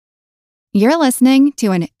You're listening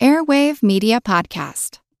to an Airwave Media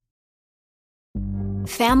Podcast.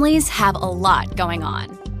 Families have a lot going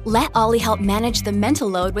on. Let Ollie help manage the mental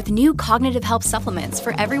load with new cognitive help supplements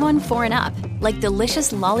for everyone 4 and up, like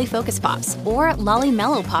delicious Lolly Focus Pops or Lolly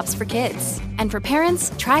Mellow Pops for kids. And for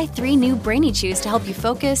parents, try 3 new Brainy Chews to help you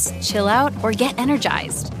focus, chill out, or get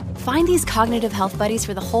energized. Find these cognitive health buddies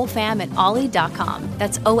for the whole fam at ollie.com.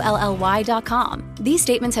 That's OLLY.com. These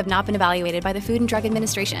statements have not been evaluated by the Food and Drug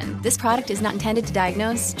Administration. This product is not intended to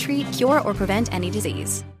diagnose, treat, cure, or prevent any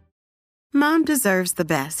disease. Mom deserves the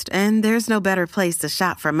best, and there's no better place to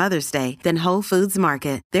shop for Mother's Day than Whole Foods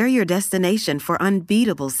Market. They're your destination for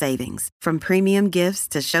unbeatable savings, from premium gifts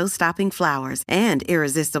to show-stopping flowers and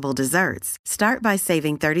irresistible desserts. Start by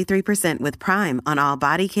saving 33% with Prime on all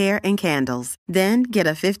body care and candles. Then get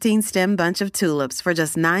a 15-stem bunch of tulips for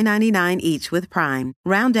just $9.99 each with Prime.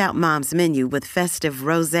 Round out Mom's menu with festive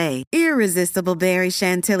rosé, irresistible berry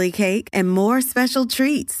chantilly cake, and more special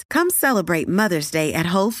treats. Come celebrate Mother's Day at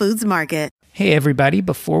Whole Foods Market. Hey everybody,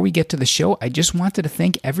 before we get to the show, I just wanted to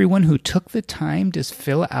thank everyone who took the time to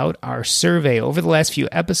fill out our survey. Over the last few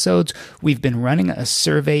episodes, we've been running a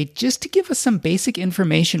survey just to give us some basic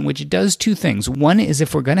information, which does 2 things. One is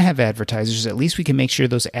if we're going to have advertisers, at least we can make sure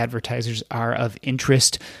those advertisers are of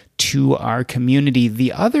interest to our community.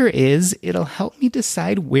 The other is it'll help me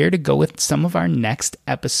decide where to go with some of our next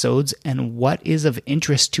episodes and what is of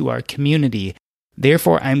interest to our community.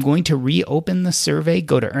 Therefore, I'm going to reopen the survey.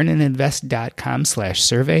 Go to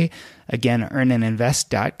earnandinvest.com/survey. Again,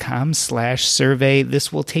 earnandinvest.com/survey.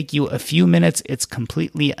 This will take you a few minutes. It's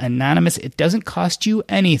completely anonymous. It doesn't cost you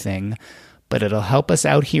anything, but it'll help us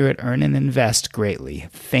out here at Earn and Invest greatly.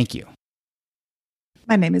 Thank you.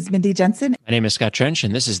 My name is Mindy Jensen. My name is Scott Trench,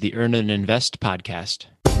 and this is the Earn and Invest podcast.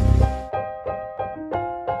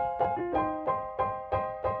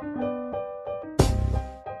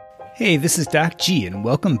 Hey, this is Doc G, and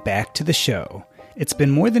welcome back to the show. It's been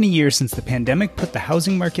more than a year since the pandemic put the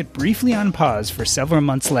housing market briefly on pause for several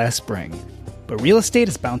months last spring, but real estate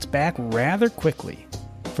has bounced back rather quickly.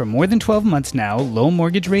 For more than 12 months now, low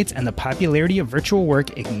mortgage rates and the popularity of virtual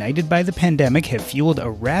work ignited by the pandemic have fueled a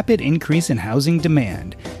rapid increase in housing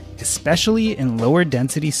demand, especially in lower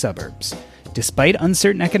density suburbs. Despite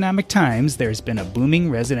uncertain economic times, there's been a booming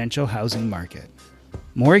residential housing market.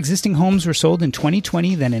 More existing homes were sold in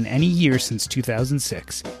 2020 than in any year since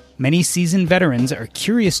 2006. Many seasoned veterans are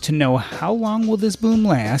curious to know how long will this boom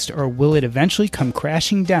last, or will it eventually come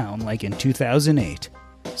crashing down like in 2008?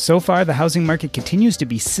 So far, the housing market continues to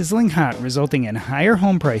be sizzling hot, resulting in higher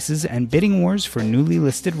home prices and bidding wars for newly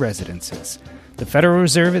listed residences. The Federal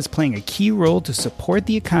Reserve is playing a key role to support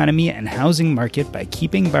the economy and housing market by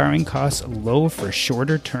keeping borrowing costs low for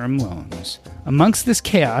shorter-term loans. Amongst this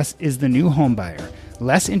chaos is the new homebuyer,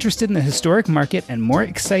 less interested in the historic market and more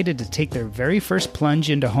excited to take their very first plunge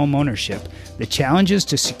into home ownership. The challenges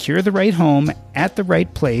to secure the right home at the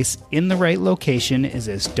right place in the right location is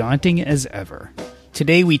as daunting as ever.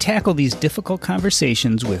 Today we tackle these difficult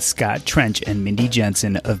conversations with Scott Trench and Mindy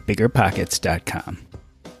Jensen of BiggerPockets.com.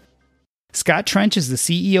 Scott Trench is the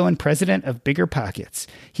CEO and president of BiggerPockets.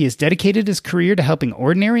 He has dedicated his career to helping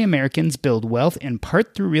ordinary Americans build wealth in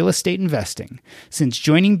part through real estate investing. Since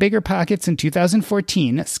joining BiggerPockets in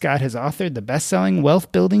 2014, Scott has authored the best-selling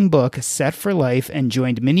wealth-building book Set for Life and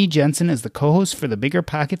joined Mindy Jensen as the co-host for the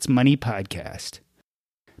BiggerPockets Money podcast.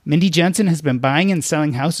 Mindy Jensen has been buying and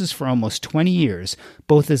selling houses for almost 20 years,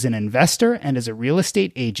 both as an investor and as a real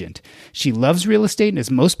estate agent. She loves real estate and is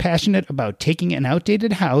most passionate about taking an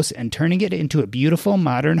outdated house and turning it into a beautiful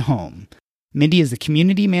modern home. Mindy is the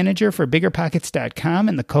community manager for BiggerPockets.com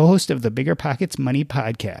and the co-host of the BiggerPockets Money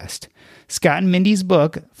podcast. Scott and Mindy's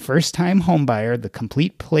book, First Time Homebuyer, The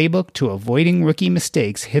Complete Playbook to Avoiding Rookie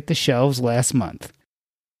Mistakes, hit the shelves last month.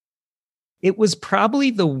 It was probably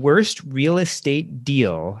the worst real estate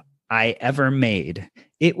deal I ever made.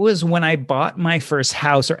 It was when I bought my first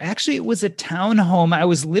house, or actually it was a townhome. I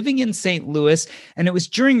was living in St. Louis and it was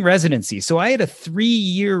during residency. So I had a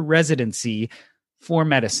 3-year residency for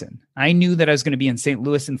medicine. I knew that I was going to be in St.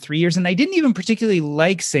 Louis in 3 years, and I didn't even particularly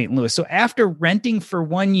like St. Louis. So after renting for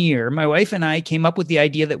 1 year, my wife and I came up with the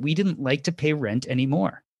idea that we didn't like to pay rent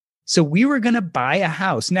anymore. So we were going to buy a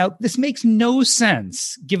house. Now, this makes no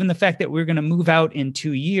sense given the fact that we were going to move out in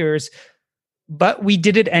 2 years, but we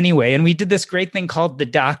did it anyway. And we did this great thing called the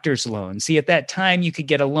doctor's loan. See, at that time, you could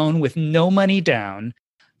get a loan with no money down.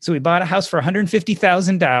 So we bought a house for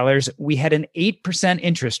 $150,000. We had an 8%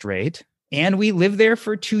 interest rate, and we lived there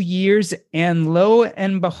for 2 years. And lo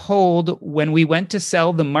and behold, when we went to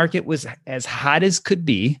sell, the market was as hot as could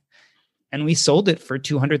be, and we sold it for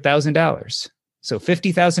 $200,000. So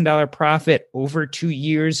 $50,000 profit over 2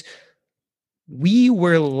 years. We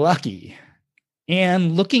were lucky.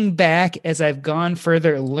 And looking back, as I've gone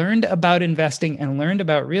further, learned about investing and learned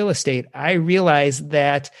about real estate, I realized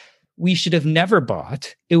that we should have never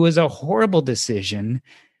bought. It was a horrible decision.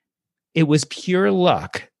 It was pure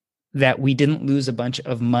luck that we didn't lose a bunch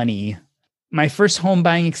of money. My first home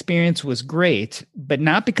buying experience was great, but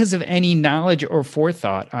not because of any knowledge or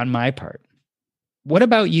forethought on my part. What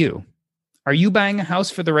about you? Are you buying a house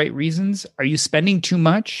for the right reasons? Are you spending too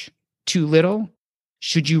much? Too little?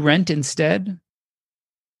 Should you rent instead?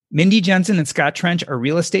 Mindy Jensen and Scott Trench are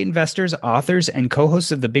real estate investors, authors, and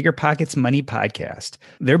co-hosts of the Bigger Pockets Money podcast.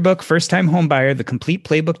 Their book, First Time Homebuyer, The Complete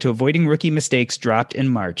Playbook to Avoiding Rookie Mistakes, dropped in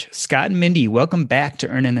March. Scott and Mindy, welcome back to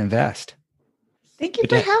Earn and Invest. Thank you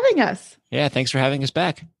for having us. Yeah, thanks for having us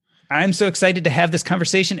back. I'm so excited to have this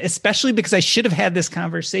conversation, especially because I should have had this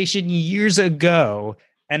conversation years ago.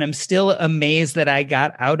 And I'm still amazed that I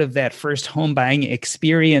got out of that first home buying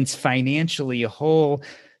experience financially whole.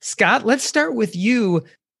 Scott, let's start with you.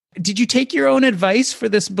 Did you take your own advice for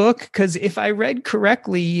this book? Because if I read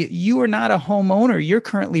correctly, you are not a homeowner. You're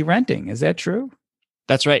currently renting. Is that true?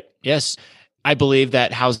 That's right. Yes. I believe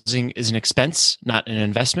that housing is an expense, not an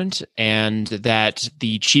investment, and that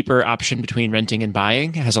the cheaper option between renting and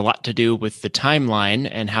buying has a lot to do with the timeline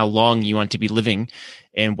and how long you want to be living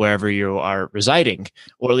in wherever you are residing,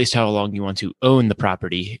 or at least how long you want to own the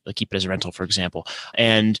property, like keep it as a rental, for example.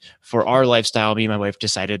 And for our lifestyle, me and my wife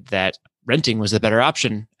decided that renting was the better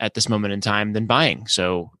option at this moment in time than buying.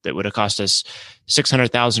 So that would have cost us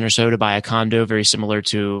 $600,000 or so to buy a condo, very similar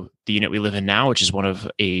to the unit we live in now, which is one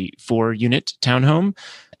of a 4-unit townhome.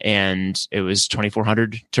 And it was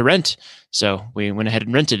 $2,400 to rent. So we went ahead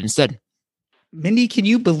and rented instead. Mindy, can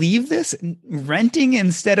you believe this? Renting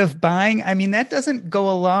instead of buying? I mean, that doesn't go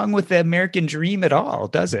along with the American dream at all,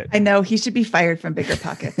 does it? I know. He should be fired from Bigger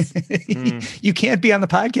Pockets. You can't be on the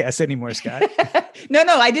podcast anymore, Scott. No,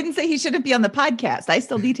 I didn't say he shouldn't be on the podcast. I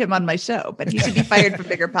still need him on my show, but he should be fired from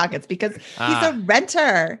Bigger Pockets because he's a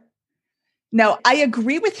renter. No, I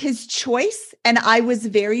agree with his choice. And I was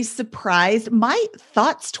very surprised. My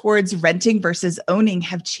thoughts towards renting versus owning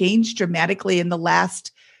have changed dramatically in the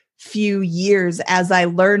last few years as I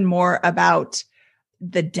learn more about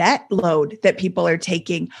the debt load that people are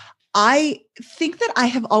taking. I think that I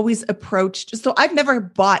have always approached, so I've never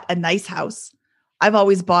bought a nice house. I've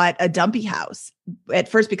always bought a dumpy house at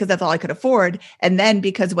first because that's all I could afford. And then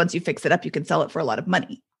because once you fix it up, you can sell it for a lot of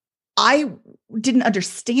money. I didn't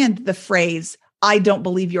understand the phrase, I don't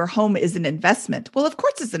believe your home is an investment. Well, of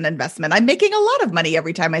course it's an investment. I'm making a lot of money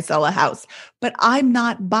every time I sell a house, but I'm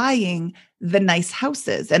not buying the nice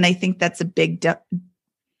houses. And I think that's a big,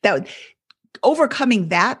 overcoming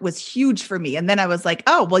that was huge for me. And then I was like,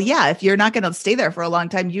 oh, well, yeah, if you're not going to stay there for a long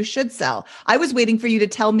time, you should sell. I was waiting for you to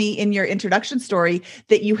tell me in your introduction story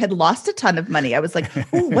that you had lost a ton of money. I was like,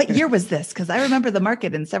 oh, what year was this? Because I remember the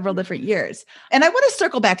market in several different years. And I want to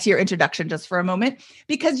circle back to your introduction just for a moment,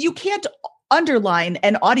 because you can't underline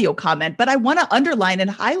an audio comment, but I want to underline and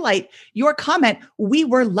highlight your comment. We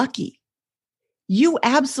were lucky. You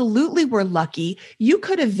absolutely were lucky. You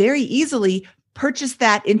could have very easily purchased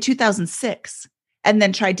that in 2006 and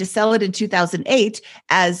then tried to sell it in 2008,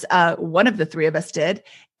 as one of the three of us did,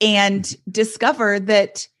 and discover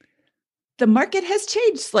that the market has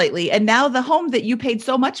changed slightly. And now the home that you paid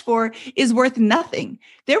so much for is worth nothing.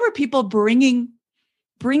 There were people bringing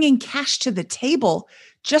cash to the table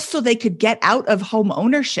just so they could get out of home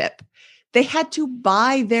ownership. They had to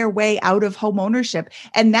buy their way out of home ownership.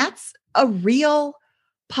 And that's a real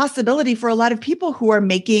possibility for a lot of people who are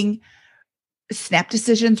making snap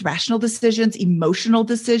decisions, rational decisions, emotional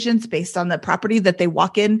decisions based on the property that they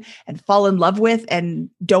walk in and fall in love with and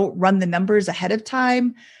don't run the numbers ahead of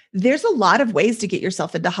time. There's a lot of ways to get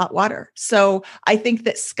yourself into hot water. So I think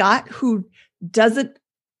that Scott, who doesn't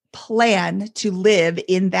plan to live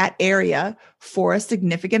in that area for a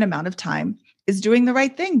significant amount of time, is doing the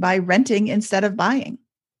right thing by renting instead of buying.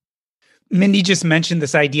 Mindy just mentioned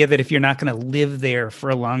this idea that if you're not going to live there for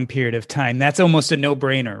a long period of time, that's almost a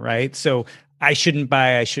no-brainer, right? So I shouldn't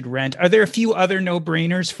buy, I should rent. Are there a few other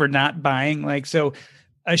no-brainers for not buying? Like, so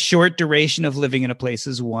a short duration of living in a place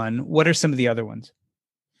is one. What are some of the other ones?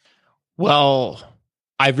 Well,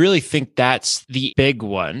 I really think that's the big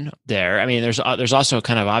one there. I mean, there's also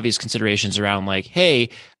kind of obvious considerations around like, hey,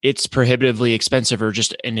 it's prohibitively expensive or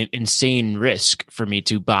just an insane risk for me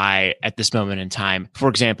to buy at this moment in time. For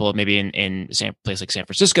example, maybe in a place like San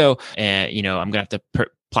Francisco, I'm going to have to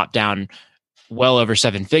plop down well over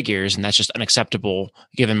 7 figures, and that's just unacceptable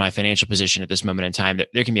given my financial position at this moment in time.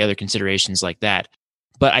 There can be other considerations like that.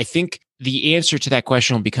 But I think the answer to that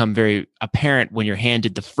question will become very apparent when you're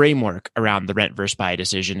handed the framework around the rent versus buy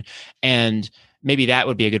decision. And maybe that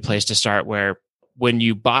would be a good place to start, where when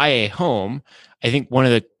you buy a home, I think one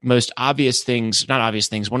of the most obvious things, not obvious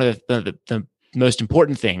things, one of the most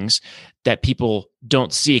important things that people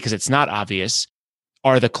don't see because it's not obvious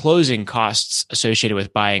are the closing costs associated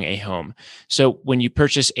with buying a home. So when you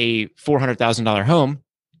purchase a $400,000 home,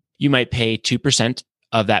 you might pay 2%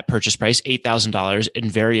 of that purchase price, $8,000, in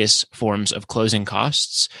various forms of closing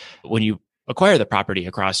costs when you acquire the property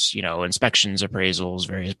across, inspections, appraisals,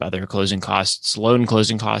 various other closing costs, loan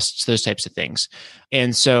closing costs, those types of things.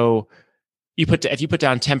 And so if you put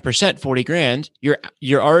down 10%, 40 grand,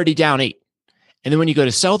 you're already down 8. And then when you go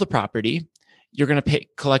to sell the property, you're going to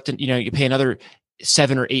you pay another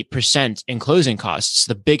 7 or 8% in closing costs.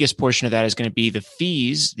 The biggest portion of that is going to be the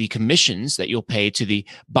fees, the commissions that you'll pay to the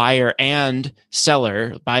buyer and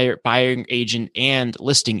seller, buying agent and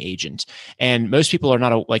listing agent. And most people are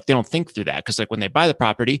not they don't think through that, because when they buy the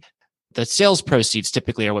property, the sales proceeds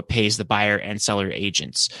typically are what pays the buyer and seller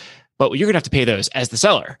agents. But you're going to have to pay those as the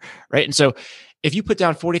seller, right? And so if you put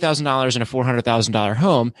down $40,000 in a $400,000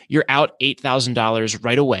 home, you're out $8,000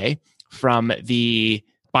 right away from the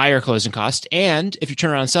buyer closing cost. And if you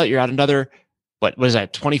turn around and sell it, you're out another, what is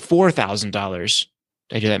that, $24,000.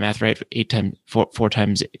 Did I do that math right? 4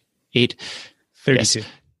 times 8? 32. Yes.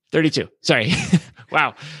 32. Sorry.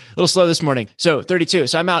 Wow. A little slow this morning. So 32.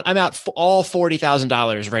 So I'm out all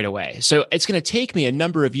 $40,000 right away. So it's going to take me a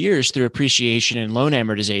number of years through appreciation and loan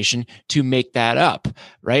amortization to make that up.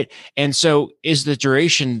 Right. And so is the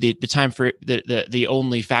duration, the time for the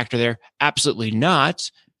only factor there? Absolutely not,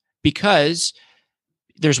 because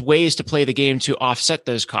there's ways to play the game to offset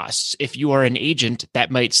those costs. If you are an agent,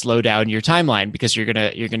 that might slow down your timeline, because you're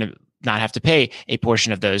gonna not have to pay a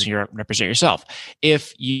portion of those, and you represent yourself.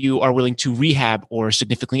 If you are willing to rehab or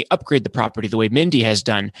significantly upgrade the property the way Mindy has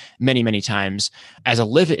done many, many times as a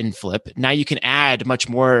live-in flip, now you can add much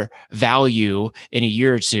more value in a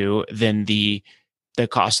year or two than the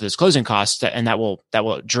cost of those closing costs, and that will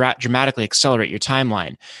dramatically accelerate your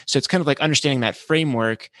timeline. So it's kind of like understanding that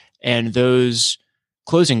framework and those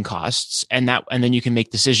closing costs, and then you can make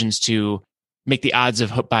decisions to make the odds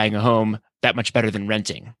of buying a home that much better than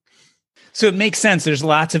renting. So it makes sense. There's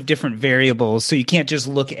lots of different variables. So you can't just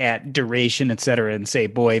look at duration, et cetera, and say,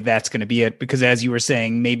 boy, that's going to be it. Because as you were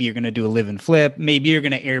saying, maybe you're going to do a live and flip. Maybe you're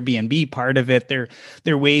going to Airbnb part of it. There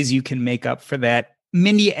are ways you can make up for that.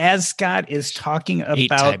 Mindy, as Scott is talking about 8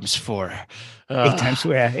 times 4. 8 times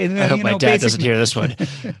 4. Yeah. I hope my dad doesn't hear this one.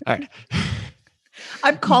 All right.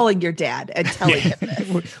 I'm calling your dad and telling him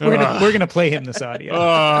this. We're gonna play him this audio.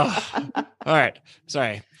 All right.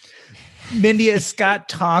 Sorry. Mindy, as Scott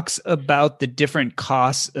talks about the different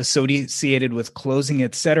costs associated with closing,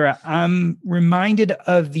 et cetera, I'm reminded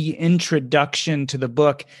of the introduction to the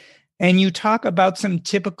book. And you talk about some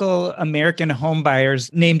typical American home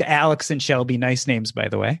buyers named Alex and Shelby. Nice names, by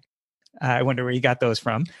the way. I wonder where you got those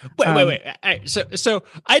from. Wait. So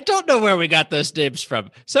I don't know where we got those names from.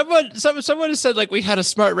 Someone has said we had a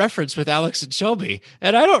smart reference with Alex and Shelby,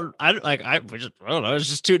 and I don't know. It's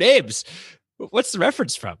just 2 names. What's the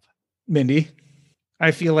reference from? Mindy,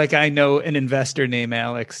 I feel like I know an investor named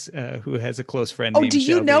Alex who has a close friend named Shelby.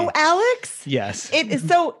 Do you know Alex? Yes.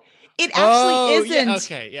 It actually isn't. Yeah,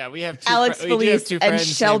 okay. Yeah, we have Alex Felice and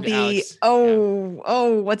Shelby.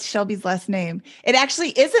 Oh, what's Shelby's last name? It actually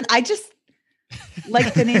isn't. I just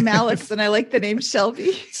like the name Alex and I like the name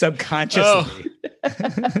Shelby. Subconsciously.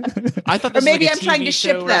 I thought this or maybe was I'm trying to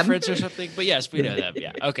ship them reference or something. But yes, we know them.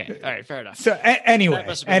 Yeah. Okay. All right. Fair enough. So anyway,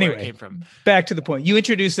 where it came from. Back to the point. You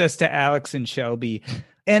introduced us to Alex and Shelby,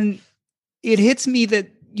 and it hits me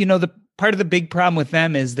that the part of the big problem with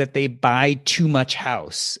them is that they buy too much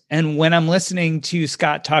house. And when I'm listening to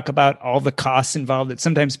Scott talk about all the costs involved that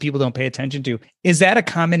sometimes people don't pay attention to, is that a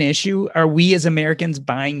common issue? Are we as Americans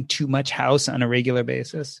buying too much house on a regular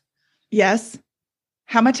basis? Yes.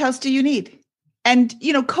 How much house do you need? And,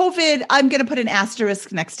 COVID, I'm going to put an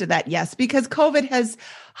asterisk next to that. Yes, because COVID has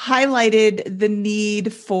highlighted the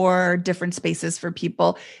need for different spaces for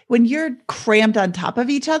people. When you're crammed on top of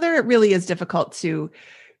each other, it really is difficult to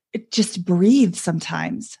just breathe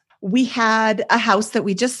sometimes. We had a house that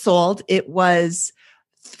we just sold. It was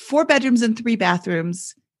 4 bedrooms and 3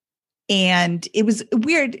 bathrooms. And it was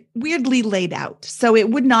weirdly laid out. So it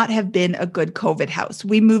would not have been a good COVID house.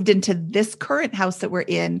 We moved into this current house that we're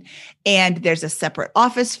in, and there's a separate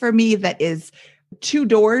office for me that is 2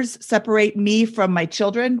 doors separate me from my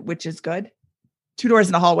children, which is good. 2 doors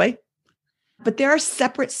in a hallway. but there are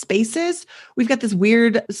separate spaces. We've got this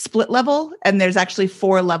weird split level, and there's actually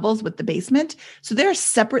 4 levels with the basement. So there are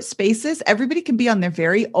separate spaces. Everybody can be on their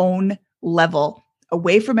very own level,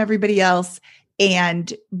 away from everybody else,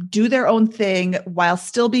 and do their own thing while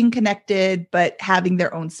still being connected, but having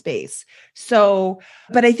their own space. So,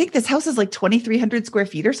 but I think this house is like 2,300 square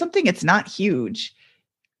feet or something. It's not huge.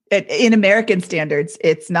 In American standards,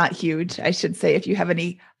 it's not huge. I should say, if you have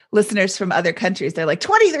any listeners from other countries, they're like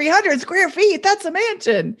 2,300 square feet. That's a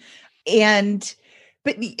mansion.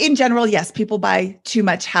 But in general, yes, people buy too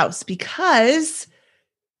much house because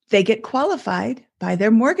they get qualified by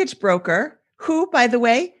their mortgage broker, who, by the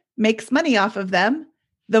way, makes money off of them.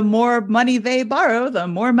 The more money they borrow, the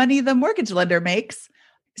more money the mortgage lender makes.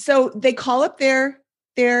 So they call up their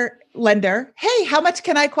lender. Hey, how much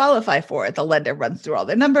can I qualify for? The lender runs through all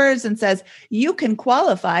their numbers and says, you can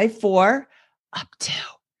qualify for up to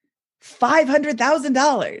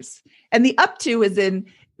 $500,000. And the up to is in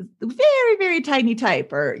very, very tiny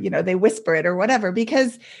type, or, they whisper it or whatever,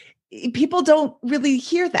 because people don't really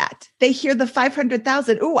hear that. They hear the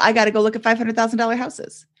 500,000. Oh, I got to go look at $500,000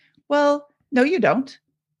 houses. Well, no, you don't.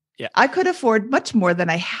 Yeah. I could afford much more than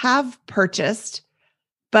I have purchased,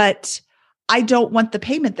 but I don't want the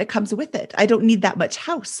payment that comes with it. I don't need that much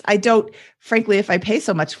house. Frankly, if I pay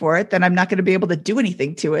so much for it, then I'm not going to be able to do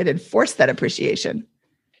anything to it and force that appreciation.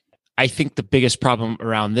 I think the biggest problem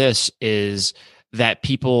around this is that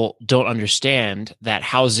people don't understand that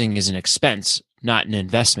housing is an expense, not an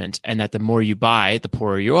investment, and that the more you buy, the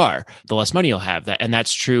poorer you are, the less money you'll have. And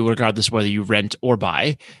that's true regardless of whether you rent or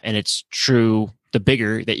buy. And it's true the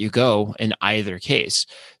bigger that you go in either case.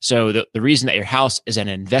 So the reason that your house is an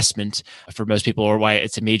investment for most people, or why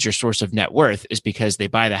it's a major source of net worth, is because they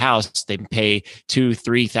buy the house, they pay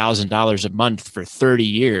 $2,000-$3,000 a month for 30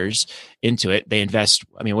 years into it. They invest,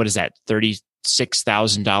 what is that?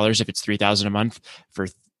 $36,000 if it's $3,000 a month for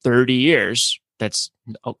 30 years. That's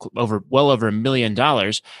well over $1 million,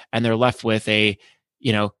 and they're left with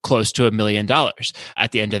close to $1 million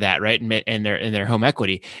at the end of that, right? And their home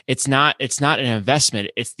equity. It's not an investment.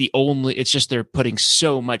 It's just they're putting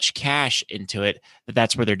so much cash into it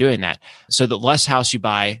that's where they're doing that. So the less house you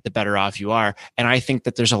buy, the better off you are. And I think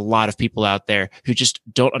that there's a lot of people out there who just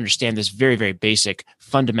don't understand this very, very basic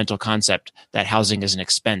fundamental concept that housing is an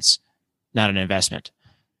expense, not an investment.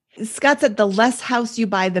 Scott said the less house you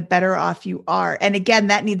buy, the better off you are. And again,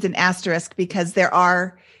 that needs an asterisk, because there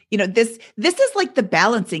are, this is like the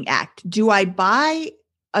balancing act. Do I buy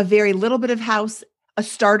a very little bit of house, a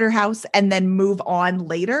starter house, and then move on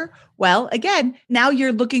later? Well, again, now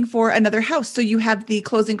you're looking for another house. So you have the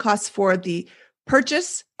closing costs for the for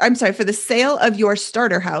the sale of your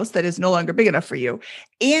starter house that is no longer big enough for you,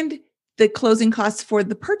 and the closing costs for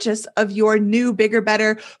the purchase of your new, bigger,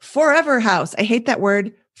 better, forever house. I hate that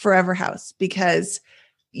word, forever house, because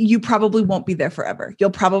you probably won't be there forever. You'll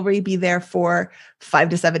probably be there for 5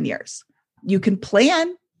 to 7 years. You can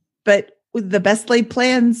plan, but with the best laid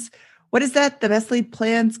plans, what is that? The best laid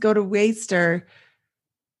plans go to waste, or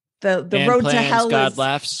the road to hell. God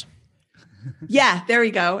laughs. Yeah, there we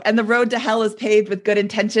go. And the road to hell is paved with good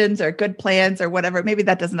intentions or good plans or whatever. Maybe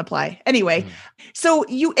that doesn't apply. Anyway, so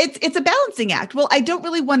it's a balancing act. Well, I don't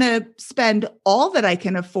really want to spend all that I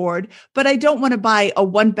can afford, but I don't want to buy a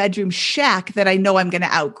 1-bedroom shack that I know I'm going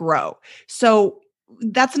to outgrow. So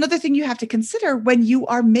that's another thing you have to consider when you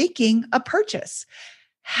are making a purchase.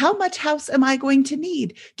 How much house am I going to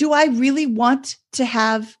need? Do I really want to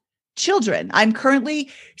have children? I'm currently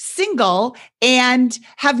single and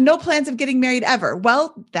have no plans of getting married ever.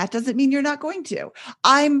 Well, that doesn't mean you're not going to.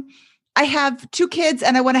 I have 2 kids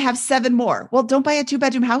and I want to have 7 more. Well, don't buy a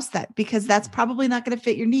 2-bedroom house then, because that's probably not going to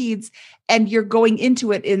fit your needs, and you're going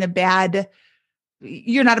into it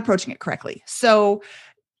you're not approaching it correctly. So,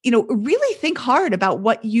 really think hard about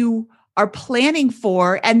what you are planning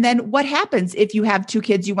for. And then what happens if you have 2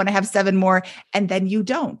 kids, you want to have 7 more, and then you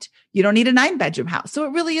don't need a 9-bedroom house. So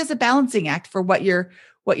it really is a balancing act for what you're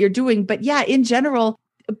doing. But yeah, in general,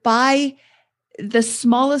 buy the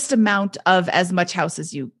smallest amount of as much house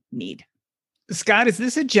as you need. Scott, is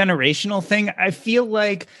this a generational thing? I feel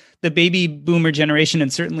like the baby boomer generation,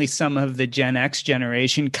 and certainly some of the Gen X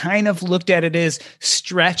generation, kind of looked at it as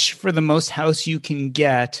stretch for the most house you can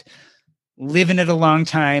get, live in it a long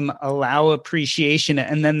time, allow appreciation,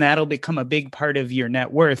 and then that'll become a big part of your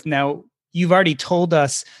net worth. Now, you've already told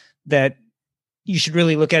us that you should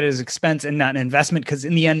really look at it as expense and not an investment, because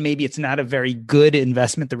in the end, maybe it's not a very good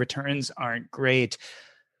investment. The returns aren't great.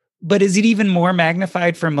 But is it even more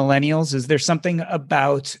magnified for millennials? Is there something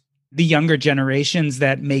about the younger generations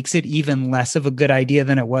that makes it even less of a good idea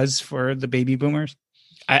than it was for the baby boomers?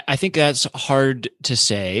 I think that's hard to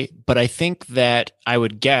say, but I think that I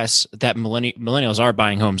would guess that millennials are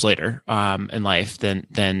buying homes later in life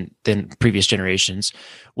than previous generations.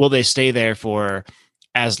 Will they stay there for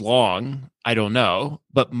as long? I don't know.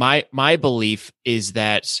 But my belief is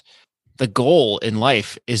that the goal in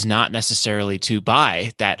life is not necessarily to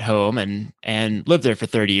buy that home and live there for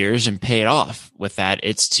 30 years and pay it off with that.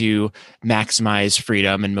 It's to maximize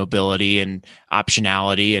freedom and mobility and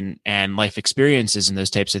optionality and life experiences and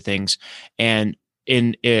those types of things. And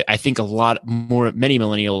I think many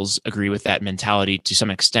millennials agree with that mentality to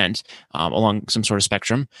some extent along some sort of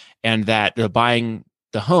spectrum, and that buying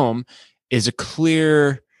the home is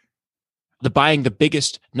buying the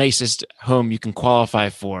biggest, nicest home you can qualify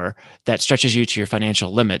for that stretches you to your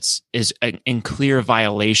financial limits is in clear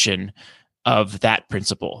violation of that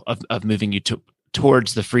principle of moving you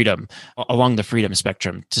towards the freedom, along the freedom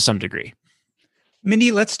spectrum to some degree.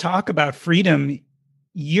 Mindy, let's talk about freedom.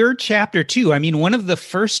 Your chapter 2, I mean, one of the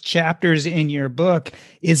first chapters in your book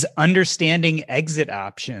is understanding exit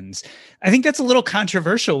options. I think that's a little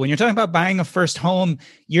controversial. When you're talking about buying a first home,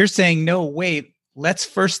 you're saying, no, wait, let's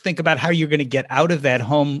first think about how you're going to get out of that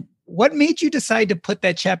home. What made you decide to put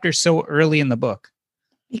that chapter so early in the book?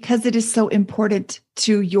 Because it is so important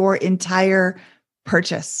to your entire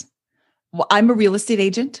purchase. Well, I'm a real estate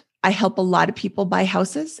agent. I help a lot of people buy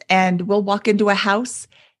houses, and we'll walk into a house.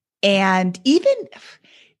 And even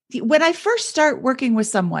when I first start working with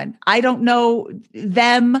someone, I don't know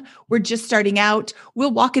them, we're just starting out,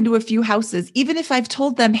 we'll walk into a few houses. Even if I've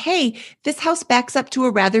told them, hey, this house backs up to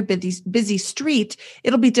a rather busy street,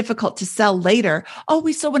 it'll be difficult to sell later. Oh,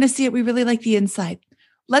 we still want to see it. We really like the inside.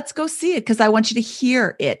 Let's go see it because I want you to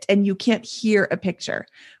hear it, and you can't hear a picture.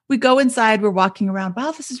 We go inside, we're walking around.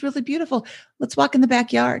 Wow, this is really beautiful. Let's walk in the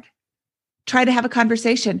backyard. Try to have a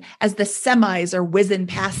conversation as the semis are whizzing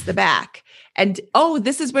past the back. And, oh,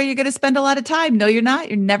 this is where you're going to spend a lot of time. No, you're not.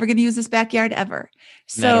 You're never going to use this backyard ever.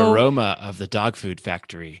 So that aroma of the dog food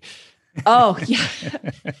factory. Oh, yeah.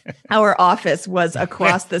 Our office was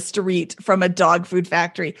across the street from a dog food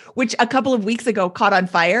factory, which a couple of weeks ago caught on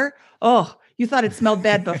fire. Oh, you thought it smelled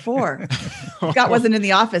bad before. Scott wasn't in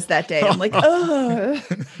the office that day. I'm like, oh.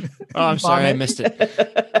 Oh, I'm sorry, I missed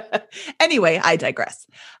it. Anyway, I digress.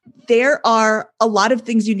 There are a lot of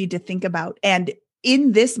things you need to think about. And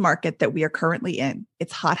in this market that we are currently in,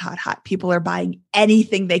 it's hot, hot, hot. People are buying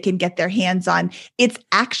anything they can get their hands on. It's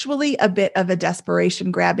actually a bit of a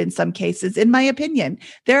desperation grab in some cases, in my opinion.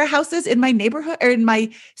 There are houses in my neighborhood or in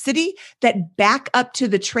my city that back up to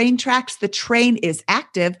the train tracks. The train is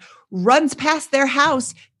active, runs past their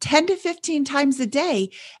house 10 to 15 times a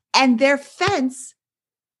day, and their fence,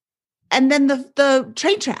 and then the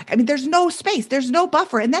train track. I mean, there's no space, there's no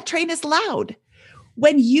buffer, and that train is loud.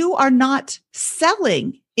 When you are not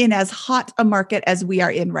selling in as hot a market as we are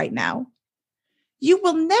in right now, you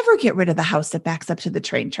will never get rid of the house that backs up to the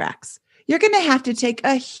train tracks. You're going to have to take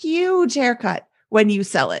a huge haircut when you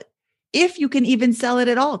sell it, if you can even sell it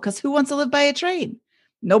at all, because who wants to live by a train?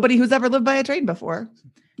 Nobody who's ever lived by a train before.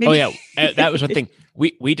 Maybe. Oh, yeah. That was one thing.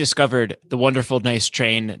 We discovered the wonderful, nice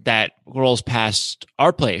train that rolls past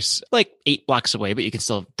our place, like 8 blocks away, but you can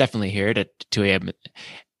still definitely hear it at 2 a.m.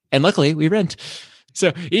 And luckily, we rent.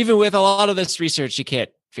 So even with a lot of this research, you can't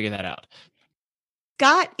figure that out.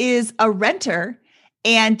 Scott is a renter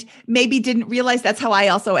and maybe didn't realize that's how I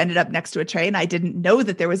also ended up next to a train. I didn't know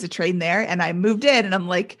that there was a train there, and I moved in and I'm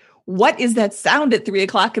like, what is that sound at 3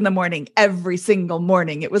 o'clock in the morning? Every single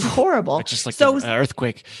morning. It was horrible. It's just like an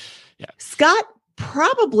earthquake. Yeah. Scott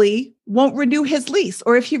probably won't renew his lease,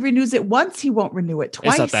 or if he renews it once, he won't renew it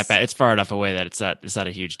twice. It's not that bad. It's far enough away that it's not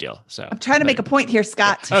a huge deal. So I'm trying to make a point here,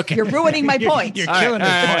 Scott. Okay. You're ruining my point. You're killing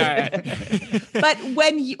the point. But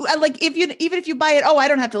when you even if you buy it, oh, I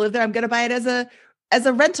don't have to live there, I'm going to buy it as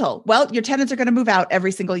a rental. Well, your tenants are going to move out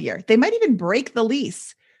every single year. They might even break the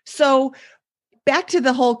lease. So back to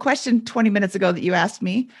the whole question 20 minutes ago that you asked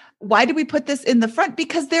me, why do we put this in the front?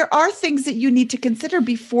 Because there are things that you need to consider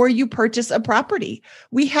before you purchase a property.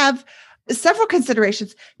 We have several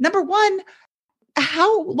considerations. Number one,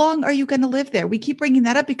 how long are you going to live there? We keep bringing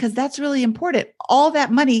that up because that's really important. All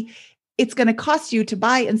that money it's going to cost you to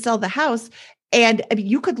buy and sell the house. And I mean,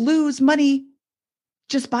 you could lose money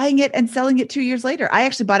just buying it and selling it 2 years later. I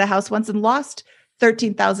actually bought a house once and lost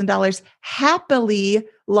 $13,000, happily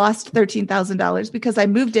lost $13,000 because I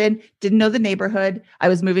moved in, didn't know the neighborhood. I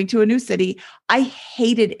was moving to a new city. I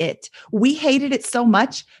hated it. We hated it so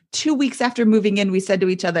much. 2 weeks after moving in, we said to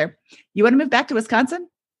each other, you want to move back to Wisconsin?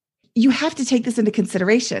 You have to take this into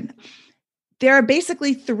consideration. There are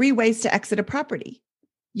basically 3 ways to exit a property.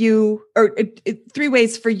 three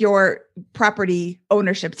ways for your property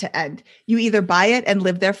ownership to end. You either buy it and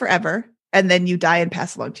live there forever, and then you die and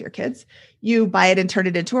pass along to your kids. You buy it and turn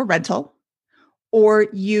it into a rental, or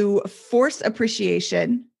you force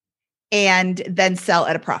appreciation and then sell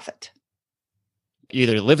at a profit. You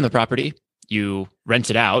either live in the property, you rent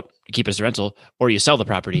it out, you keep it as a rental, or you sell the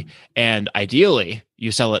property. And ideally,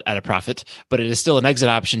 you sell it at a profit, but it is still an exit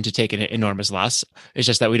option to take an enormous loss. It's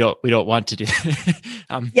just that we don't want to do.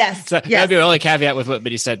 Yes, so that'd be the only caveat with what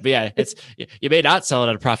Mindy said. But yeah, you may not sell it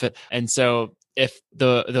at a profit, and so if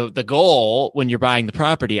the goal when you're buying the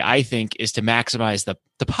property, I think, is to maximize the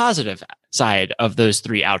positive side of those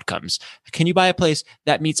three outcomes. Can you buy a place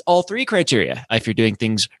that meets all three criteria? If you're doing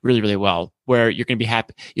things really, really well, where you're going to be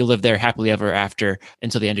happy, you'll live there happily ever after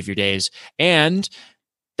until the end of your days, and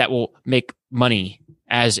that will make money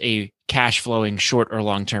as a cash flowing short or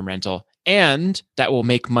long-term rental. And that will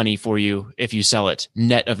make money for you if you sell it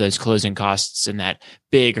net of those closing costs and that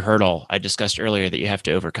big hurdle I discussed earlier that you have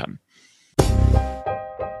to overcome.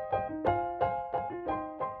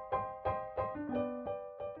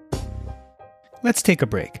 Let's take a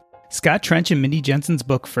break. Scott Trench and Mindy Jensen's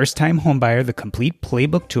book, First Time Homebuyer, The Complete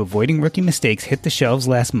Playbook to Avoiding Rookie Mistakes, hit the shelves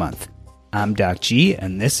last month. I'm Doc G,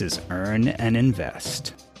 and this is Earn and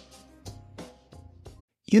Invest.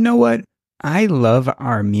 You know what? I love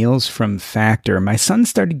our meals from Factor. My son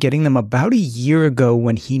started getting them about a year ago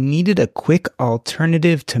when he needed a quick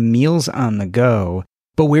alternative to meals on the go.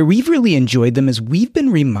 But where we've really enjoyed them is we've been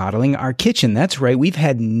remodeling our kitchen. That's right, we've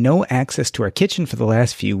had no access to our kitchen for the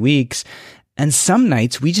last few weeks. And some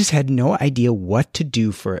nights we just had no idea what to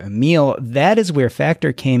do for a meal. That is where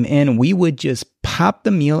Factor came in. We would just pop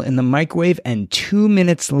the meal in the microwave, and 2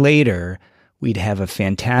 minutes later, we'd have a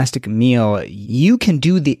fantastic meal. You can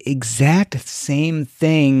do the exact same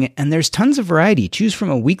thing, and there's tons of variety. Choose from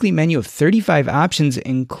a weekly menu of 35 options,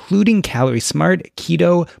 including Calorie Smart,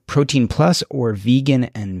 Keto, Protein Plus, or Vegan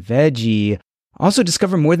and Veggie. Also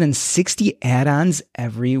discover more than 60 add-ons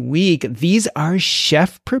every week. These are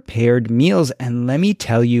chef-prepared meals, and let me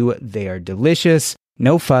tell you, they are delicious.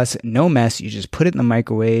 No fuss, no mess. You just put it in the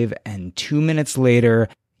microwave, and 2 minutes later,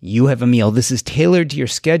 you have a meal. This is tailored to your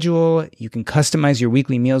schedule. You can customize your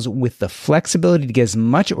weekly meals with the flexibility to get as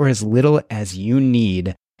much or as little as you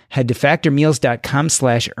need. Head to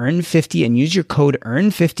factormeals.com/earn50 and use your code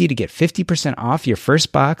earn50 to get 50% off your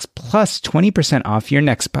first box plus 20% off your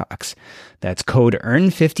next box. That's code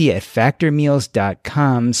earn50 at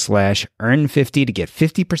factormeals.com/earn50 to get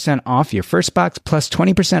 50% off your first box plus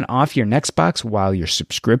 20% off your next box while your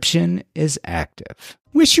subscription is active.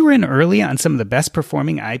 Wish you were in early on some of the best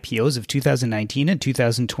performing IPOs of 2019 and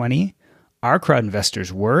 2020? Our Crowd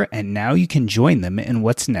investors were, and now you can join them in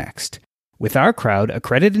what's next. With Our Crowd,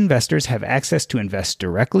 accredited investors have access to invest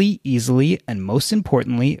directly, easily, and most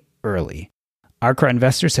importantly, early. Our Crowd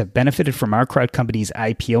investors have benefited from Our Crowd companies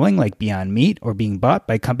IPOing like Beyond Meat or being bought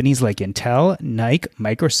by companies like Intel, Nike,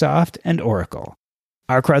 Microsoft, and Oracle.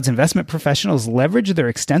 Our Crowd's investment professionals leverage their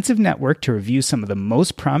extensive network to review some of the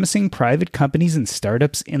most promising private companies and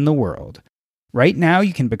startups in the world. Right now,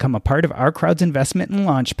 you can become a part of Our Crowd's investment in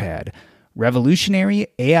Launchpad, revolutionary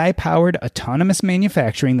AI-powered autonomous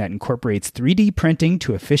manufacturing that incorporates 3D printing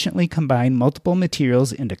to efficiently combine multiple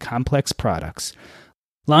materials into complex products.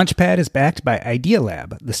 Launchpad is backed by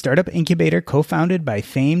Idealab, the startup incubator co-founded by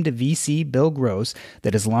famed VC Bill Gross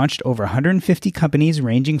that has launched over 150 companies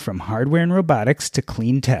ranging from hardware and robotics to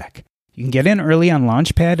clean tech. You can get in early on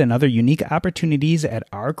Launchpad and other unique opportunities at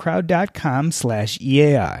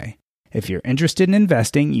ourcrowd.com/EAI. If you're interested in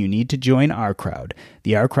investing, you need to join Our Crowd.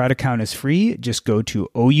 The Our Crowd account is free. Just go to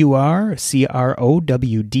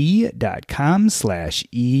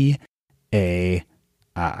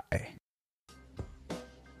ourcrowd.com/EAI.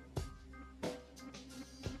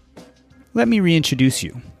 Let me reintroduce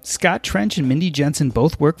you. Scott Trench and Mindy Jensen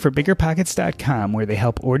both work for BiggerPockets.com, where they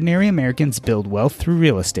help ordinary Americans build wealth through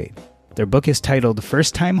real estate. Their book is titled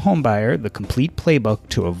First Time Homebuyer, The Complete Playbook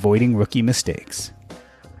to Avoiding Rookie Mistakes.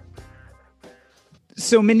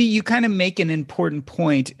 So, Mindy, you kind of make an important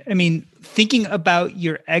point. I mean, thinking about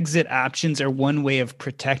your exit options are one way of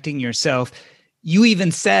protecting yourself. You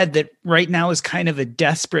even said that right now is kind of a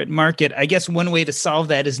desperate market. I guess one way to solve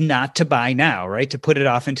that is not to buy now, right? To put it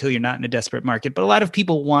off until you're not in a desperate market. But a lot of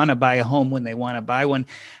people want to buy a home when they want to buy one.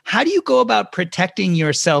 How do you go about protecting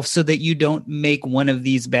yourself so that you don't make one of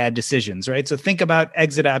these bad decisions, right? So think about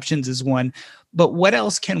exit options as one. But what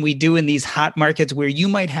else can we do in these hot markets where you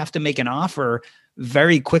might have to make an offer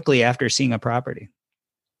very quickly after seeing a property?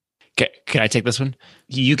 Okay, can I take this one?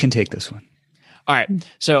 You can take this one. All right.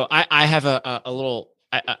 So I have a little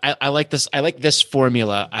I like this. I like this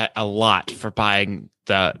formula a lot for buying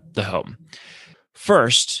the home.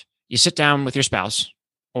 First, you sit down with your spouse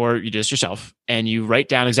or you do this yourself and you write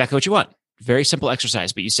down exactly what you want. Very simple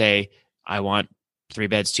exercise, but you say, I want 3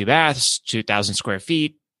 beds, 2 baths, 2,000 square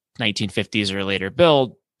feet, 1950s or later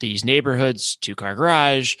build, these neighborhoods, 2-car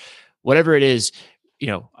garage, whatever it is.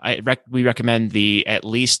 We recommend at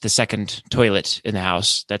least the second toilet in the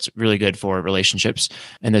house. That's really good for relationships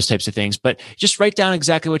and those types of things. But just write down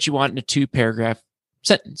exactly what you want in a 2-paragraph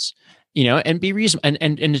sentence, and be reasonable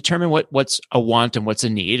and determine what's a want and what's a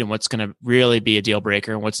need and what's going to really be a deal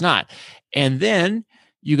breaker and what's not. And then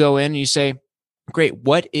you go in and you say, great,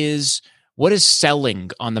 what is selling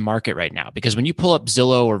on the market right now? Because when you pull up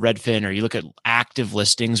Zillow or Redfin, or you look at active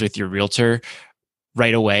listings with your realtor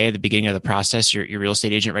right away at the beginning of the process, your real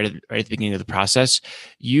estate agent right at the beginning of the process,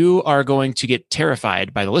 you are going to get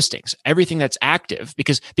terrified by the listings. Everything that's active,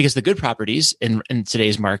 because the good properties in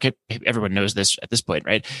today's market, everyone knows this at this point,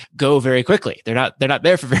 right? Go very quickly. They're not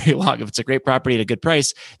there for very long. If it's a great property at a good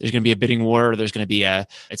price, there's going to be a bidding war. Or there's going to be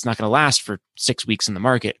it's not going to last for 6 weeks in the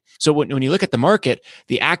market. So when you look at the market,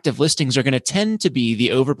 the active listings are going to tend to be the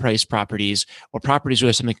overpriced properties or properties where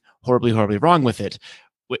there's something horribly, horribly wrong with it,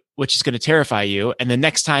 which is going to terrify you. And the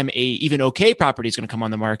next time a even okay property is going to come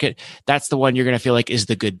on the market, that's the one you're going to feel like is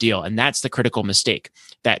the good deal. And that's the critical mistake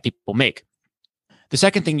that people make. The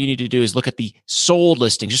second thing you need to do is look at the sold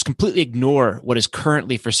listings. Just completely ignore what is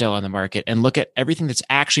currently for sale on the market and look at everything that's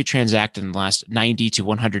actually transacted in the last 90 to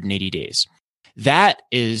 180 days. That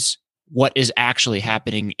is what is actually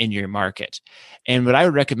happening in your market. And what I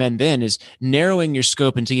would recommend then is narrowing your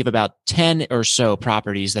scope until you have about 10 or so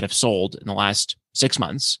properties that have sold in the last 6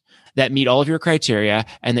 months that meet all of your criteria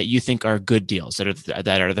and that you think are good deals, that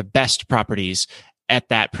are the best properties at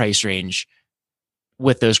that price range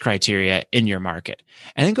with those criteria in your market.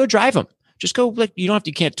 And then go drive them. Just go, you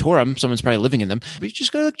can't tour them. Someone's probably living in them, but you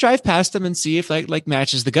just go drive past them and see if like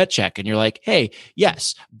matches the gut check. And you're like, hey,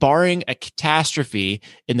 yes, barring a catastrophe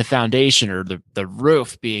in the foundation or the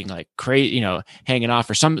roof being like crazy, hanging off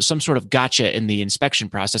or some sort of gotcha in the inspection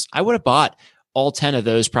process, I would have bought all 10 of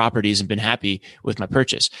those properties and been happy with my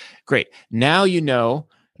purchase. Great.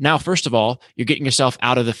 Now, first of all, you're getting yourself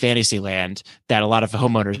out of the fantasy land that a lot of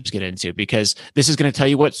homeowners get into, because this is going to tell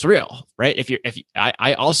you what's real, right?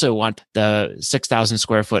 I also want the 6,000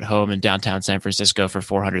 square foot home in downtown San Francisco for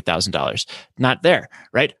 $400,000. Not there,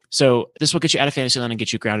 right? So this will get you out of fantasy land and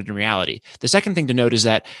get you grounded in reality. The second thing to note is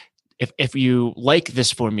that if you like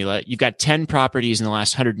this formula, you've got 10 properties in the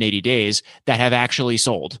last 180 days that have actually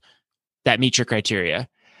sold that meet your criteria.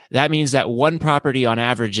 That means that one property on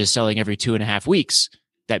average is selling every 2.5 weeks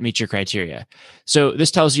that meet your criteria. So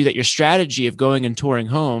this tells you that your strategy of going and touring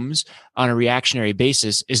homes on a reactionary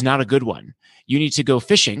basis is not a good one. You need to go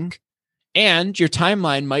fishing, and your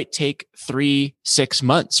timeline might take 3-6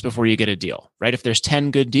 months before you get a deal, right? If there's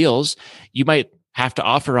 10 good deals, you might have to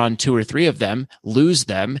offer on 2 or 3 of them, lose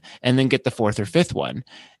them, and then get the 4th or 5th one.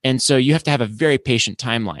 And so you have to have a very patient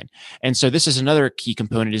timeline. And so this is another key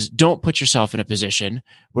component: is don't put yourself in a position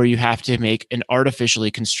where you have to make an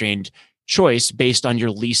artificially constrained choice based on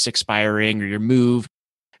your lease expiring or your move.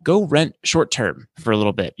 Go rent short term for a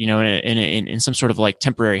little bit, in some sort of like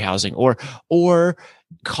temporary housing, or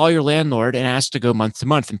call your landlord and ask to go month to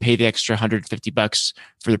month and pay the extra $150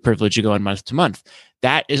 for the privilege of going month to month.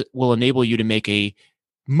 That will enable you to make a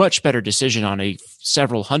much better decision on a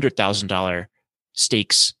several $100,000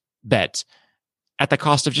 stakes bet at the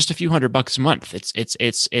cost of just a few $100 a month.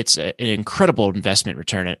 It's an incredible investment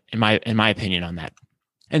return, in my opinion, on that.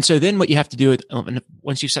 And so then what you have to do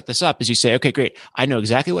once you set this up is you say, okay, great, I know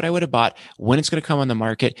exactly what I would have bought, when it's going to come on the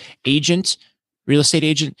market. Real estate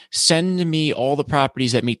agent, send me all the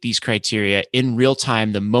properties that meet these criteria in real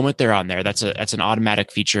time the moment they're on there. That's an automatic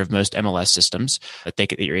feature of most MLS systems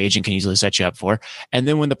that your agent can easily set you up for. And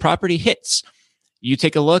then when the property hits, you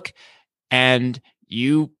take a look, and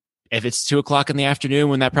if it's 2:00 in the afternoon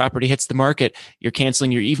when that property hits the market, you're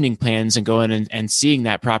canceling your evening plans and going and seeing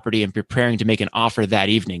that property and preparing to make an offer that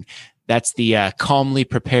evening. That's the calmly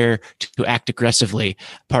prepare to act aggressively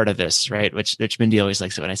part of this, right? Which Mindy always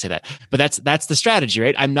likes it when I say that. But that's the strategy,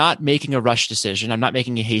 right? I'm not making a rush decision. I'm not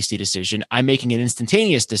making a hasty decision. I'm making an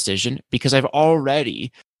instantaneous decision because I've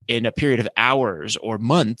already, in a period of hours or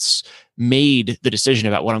months, made the decision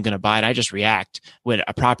about what I'm going to buy. And I just react when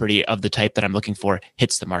a property of the type that I'm looking for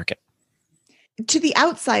hits the market. To the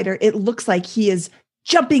outsider, it looks like he is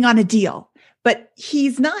jumping on a deal, but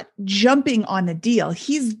he's not jumping on a deal.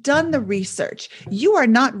 He's done the research. You are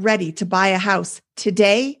not ready to buy a house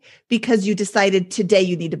today because you decided today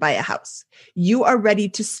you need to buy a house. You are ready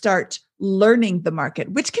to start learning the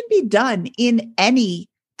market, which can be done in any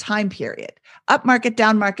time period. Up market,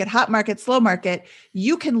 down market, hot market, slow market,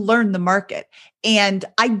 you can learn the market. And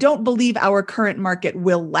I don't believe our current market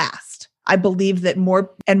will last. I believe that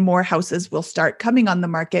more and more houses will start coming on the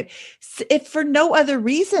market. If for no other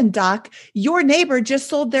reason, Doc, your neighbor just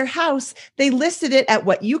sold their house. They listed it at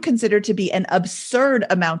what you consider to be an absurd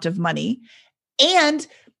amount of money and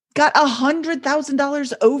got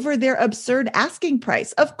 $100,000 over their absurd asking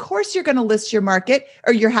price. Of course, you're going to list your market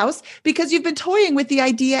or your house because you've been toying with the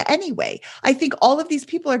idea anyway. I think all of these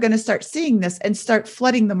people are going to start seeing this and start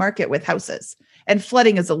flooding the market with houses. And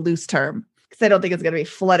flooding is a loose term because I don't think it's going to be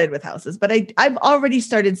flooded with houses, but I've already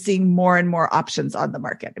started seeing more and more options on the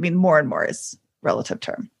market. I mean, more and more is a relative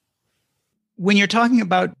term. When you're talking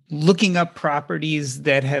about looking up properties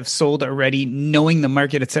that have sold already, knowing the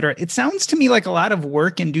market, et cetera, it sounds to me like a lot of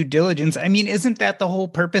work and due diligence. I mean, isn't that the whole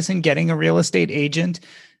purpose in getting a real estate agent?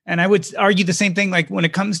 And I would argue the same thing, like when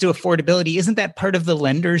it comes to affordability, isn't that part of the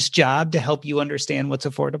lender's job to help you understand what's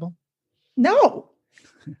affordable? No.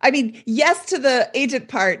 I mean, yes to the agent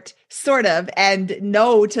part, sort of, and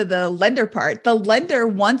no to the lender part. The lender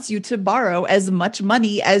wants you to borrow as much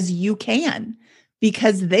money as you can,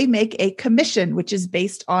 because they make a commission, which is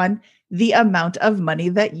based on the amount of money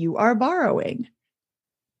that you are borrowing.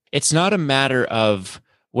 It's not a matter of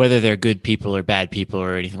whether they're good people or bad people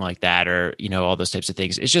or anything like that, or, all those types of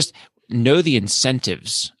things. It's just know the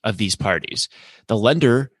incentives of these parties. The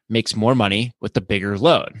lender makes more money with the bigger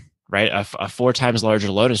loan, right? A 4 times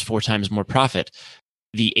larger loan is 4 times more profit.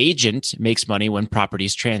 The agent makes money when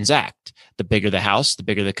properties transact. The bigger the house, the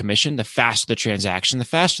bigger the commission, the faster the transaction, the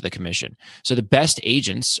faster the commission. So the best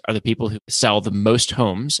agents are the people who sell the most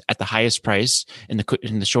homes at the highest price in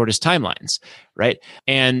the shortest timelines, right?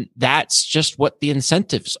 And that's just what the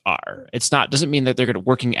incentives are. Doesn't mean that they're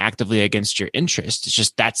working actively against your interest. It's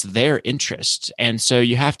just that's their interest. And so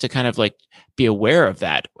you have to kind of like be aware of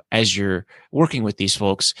that as you're working with these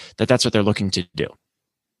folks, that's what they're looking to do.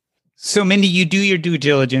 So, Mindy, you do your due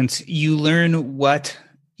diligence. You learn what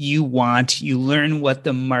you want. You learn what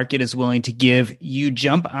the market is willing to give. You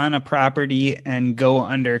jump on a property and go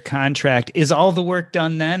under contract. Is all the work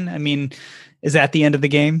done then? I mean, is that the end of the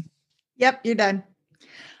game? Yep, you're done.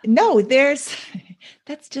 No, that's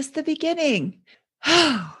just the beginning.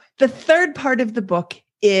 The third part of the book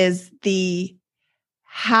is the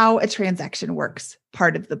how a transaction works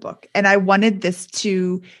part of the book. And I wanted this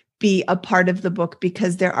to be a part of the book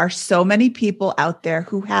because there are so many people out there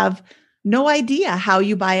who have no idea how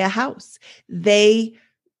you buy a house. They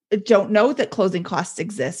don't know that closing costs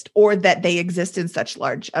exist or that they exist in such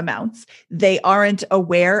large amounts. They aren't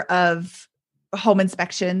aware of home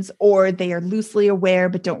inspections, or they are loosely aware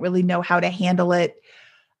but don't really know how to handle it.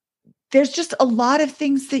 There's just a lot of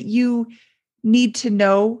things that you need to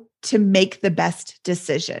know to make the best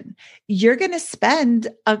decision. You're going to spend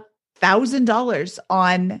 $1,000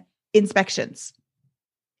 on inspections.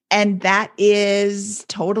 And that is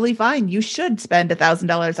totally fine. You should spend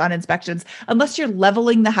 $1,000 on inspections. Unless you're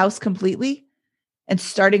leveling the house completely and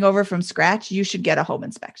starting over from scratch, you should get a home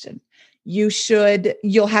inspection.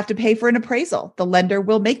 You'll have to pay for an appraisal. The lender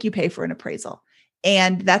will make you pay for an appraisal.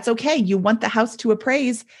 And that's okay. You want the house to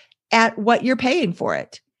appraise at what you're paying for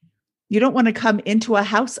it. You don't want to come into a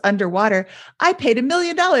house underwater. I paid $1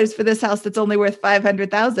 million for this house that's only worth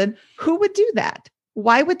 $500,000. Who would do that?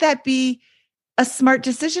 Why would that be a smart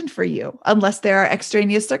decision for you unless there are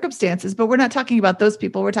extraneous circumstances? But we're not talking about those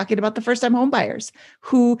people. We're talking about the first-time home buyers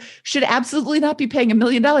who should absolutely not be paying $1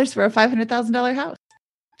 million for a $500,000 house.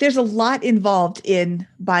 There's a lot involved in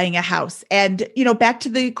buying a house. And, back to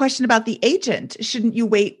the question about the agent, shouldn't you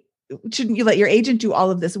let your agent do all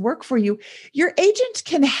of this work for you? Your agent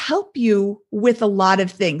can help you with a lot of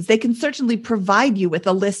things. They can certainly provide you with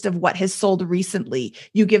a list of what has sold recently.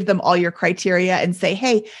 You give them all your criteria and say,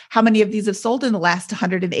 hey, how many of these have sold in the last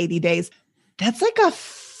 180 days? That's like a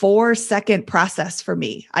 4-second process for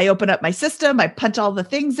me. I open up my system, I punch all the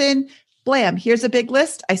things in, blam, here's a big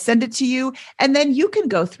list. I send it to you, and then you can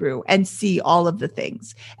go through and see all of the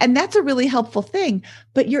things. And that's a really helpful thing.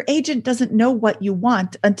 But your agent doesn't know what you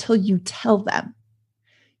want until you tell them.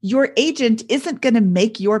 Your agent isn't going to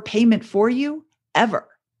make your payment for you ever.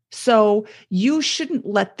 So you shouldn't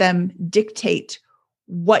let them dictate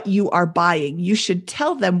what you are buying. You should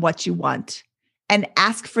tell them what you want and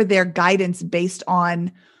ask for their guidance based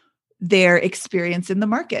on their experience in the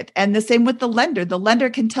market. And the same with the lender. The lender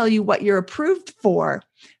can tell you what you're approved for,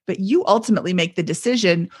 but you ultimately make the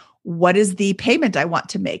decision, what is the payment I want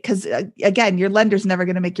to make? Because again, your lender's never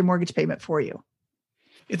going to make your mortgage payment for you.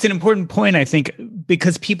 It's an important point, I think,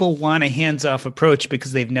 because people want a hands-off approach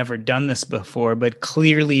because they've never done this before. But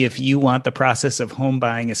clearly, if you want the process of home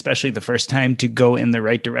buying, especially the first time, to go in the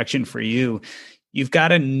right direction for you, you've got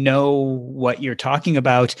to know what you're talking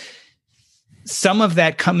about. Some of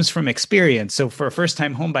that comes from experience. So for a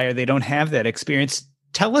first-time home buyer, they don't have that experience.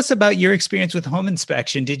 Tell us about your experience with home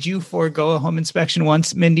inspection. Did you forego a home inspection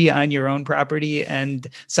once, Mindy, on your own property and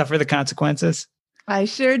suffer the consequences? I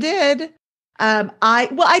sure did. I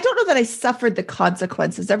don't know that I suffered the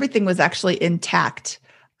consequences. Everything was actually intact.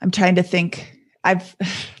 I'm trying to think. I've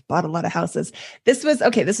bought a lot of houses. This is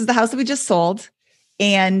the house that we just sold.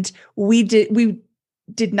 And we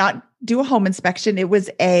did not do a home inspection. It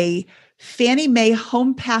was a Fannie Mae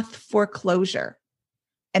home path foreclosure.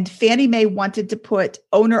 And Fannie Mae wanted to put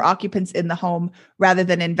owner occupants in the home rather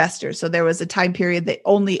than investors. So there was a time period that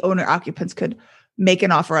only owner occupants could make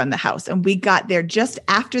an offer on the house. And we got there just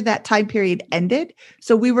after that time period ended.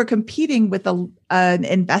 So we were competing with an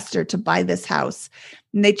investor to buy this house.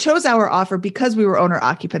 And they chose our offer because we were owner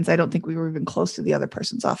occupants. I don't think we were even close to the other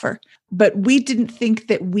person's offer. But we didn't think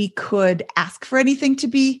that we could ask for anything to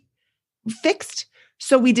be fixed.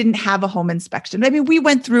 So we didn't have a home inspection. I mean, we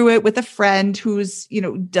went through it with a friend who's,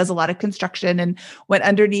 does a lot of construction and went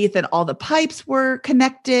underneath and all the pipes were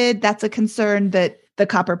connected. That's a concern that the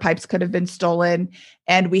copper pipes could have been stolen.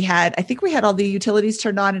 And I think we had all the utilities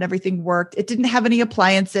turned on and everything worked. It didn't have any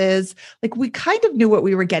appliances. Like, we kind of knew what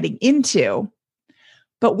we were getting into,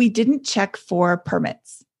 but we didn't check for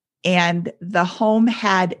permits. And the home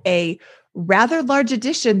had a rather large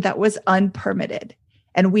addition that was unpermitted.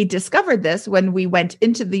 And we discovered this when we went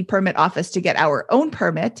into the permit office to get our own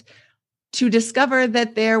permit, to discover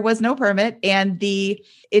that there was no permit, and the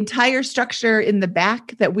entire structure in the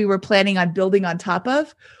back that we were planning on building on top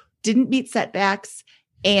of didn't meet setbacks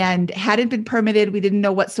and hadn't been permitted. We didn't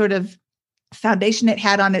know what sort of foundation it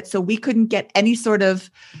had on it. So we couldn't get any sort of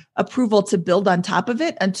approval to build on top of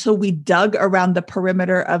it until we dug around the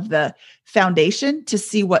perimeter of the foundation to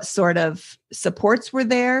see what sort of supports were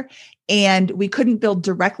there. And we couldn't build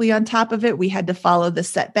directly on top of it. We had to follow the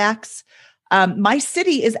setbacks. My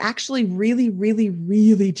city is actually really, really,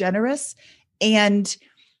 really generous and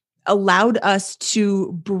allowed us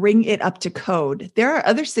to bring it up to code. There are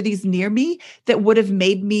other cities near me that would have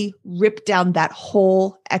made me rip down that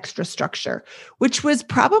whole extra structure, which was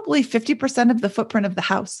probably 50% of the footprint of the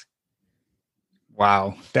house.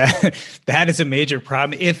 Wow, that is a major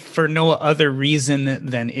problem. If for no other reason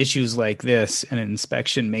than issues like this, an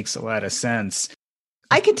inspection makes a lot of sense.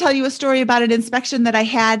 I can tell you a story about an inspection that I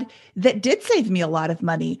had that did save me a lot of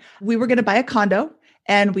money. We were going to buy a condo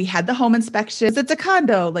and we had the home inspection. It's a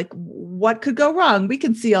condo. Like, what could go wrong? We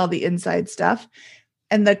can see all the inside stuff.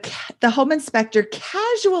 And the home inspector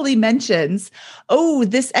casually mentions, oh,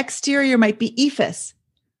 this exterior might be EIFS.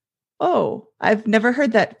 Oh, I've never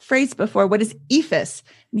heard that phrase before. What is EIFS?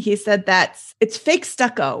 And he said it's fake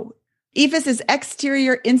stucco. EIFS is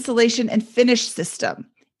exterior insulation and finish system.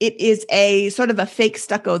 It is a sort of a fake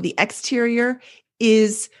stucco. The exterior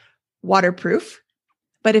is waterproof,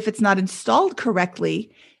 but if it's not installed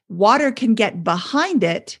correctly, water can get behind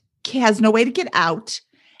it, has no way to get out,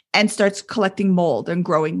 and starts collecting mold and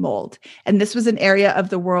growing mold. And this was an area of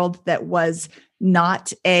the world that was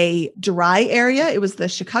not a dry area. It was the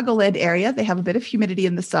Chicagoland area. They have a bit of humidity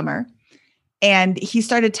in the summer. And he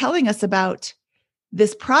started telling us about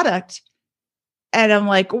this product. And I'm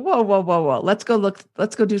like, whoa. Let's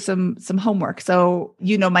go do some homework. So,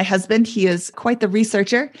 my husband, he is quite the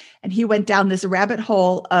researcher, and he went down this rabbit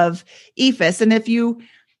hole of EIFS. And if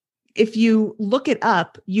you look it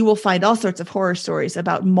up, you will find all sorts of horror stories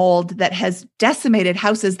about mold that has decimated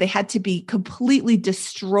houses. They had to be completely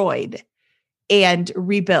destroyed and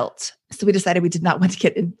rebuilt. So we decided we did not want to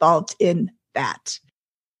get involved in that.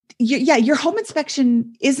 Your home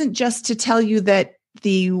inspection isn't just to tell you that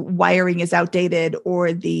the wiring is outdated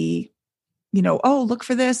or look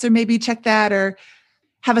for this or maybe check that, or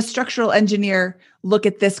have a structural engineer look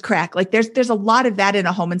at this crack. Like, there's a lot of that in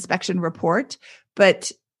a home inspection report,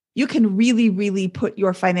 but you can really, really put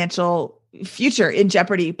your financial future in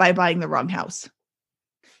jeopardy by buying the wrong house.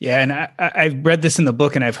 Yeah. And I've read this in the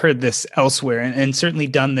book and I've heard this elsewhere, and certainly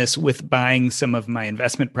done this with buying some of my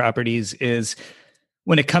investment properties, is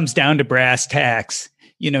when it comes down to brass tacks,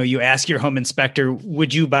 you ask your home inspector,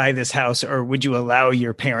 would you buy this house or would you allow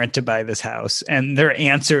your parent to buy this house? And their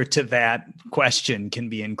answer to that question can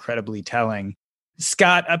be incredibly telling.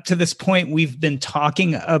 Scott, up to this point, we've been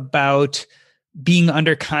talking about being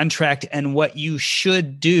under contract and what you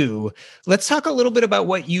should do. Let's talk a little bit about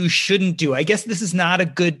what you shouldn't do. I guess this is not a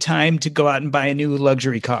good time to go out and buy a new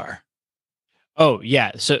luxury car. Oh,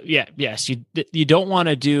 yeah. So, yes, you don't want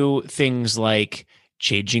to do things like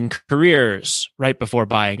changing careers right before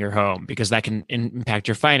buying your home because that can impact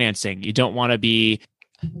your financing. You don't want to be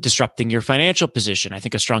disrupting your financial position. I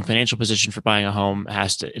think a strong financial position for buying a home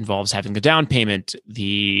involves having the down payment,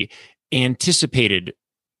 the anticipated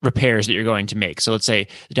repairs that you're going to make. So let's say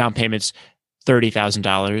the down payment's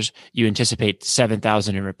 $30,000, you anticipate $7,000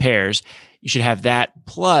 in repairs. You should have that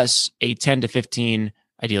plus a 10 to 15,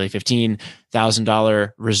 ideally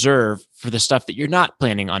 $15,000 reserve for the stuff that you're not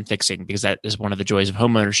planning on fixing, because that is one of the joys of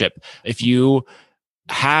homeownership. If you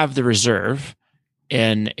have the reserve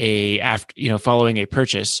following a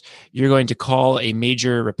purchase, you're going to call a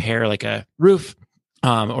major repair like a roof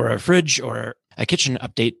or a fridge or a kitchen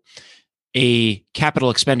update a capital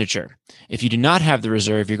expenditure. If you do not have the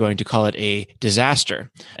reserve, you're going to call it a disaster.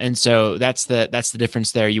 And so that's the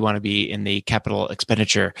difference there. You want to be in the capital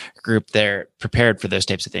expenditure group there, prepared for those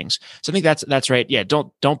types of things. So I think that's right. Yeah,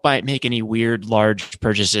 don't make any weird large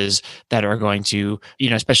purchases that are going to,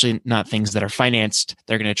 especially not things that are financed.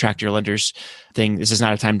 They're going to attract your lender's thing. This is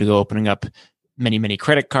not a time to go opening up many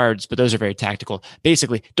credit cards, but those are very tactical.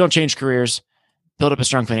 Basically, don't change careers. Build up a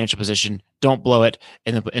strong financial position. Don't blow it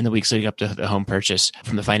in the weeks leading up to the home purchase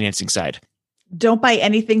from the financing side. Don't buy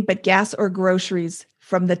anything but gas or groceries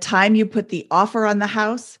from the time you put the offer on the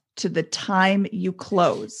house to the time you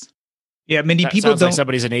close. Yeah, Mindy, that people sounds don't. Like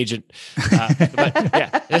somebody's an agent, but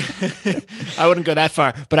yeah, I wouldn't go that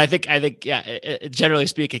far. But I think, generally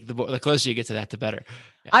speaking, the closer you get to that, the better.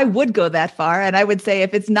 Yeah. I would go that far, and I would say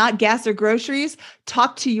if it's not gas or groceries,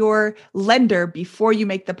 talk to your lender before you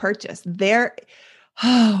make the purchase. There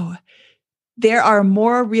are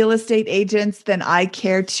more real estate agents than I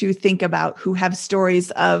care to think about who have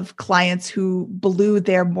stories of clients who blew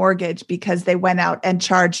their mortgage because they went out and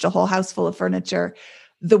charged a whole house full of furniture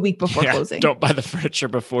the week before closing. Don't buy the furniture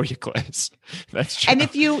before you close. That's true. And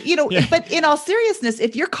if but in all seriousness,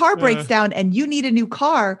 if your car breaks down and you need a new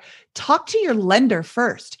car, talk to your lender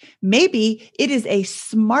first. Maybe it is a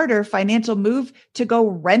smarter financial move to go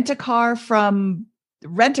rent a car from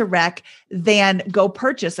Rent-A-Wreck than go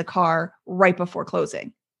purchase a car right before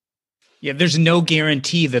closing. Yeah, there's no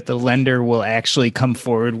guarantee that the lender will actually come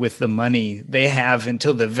forward with the money. They have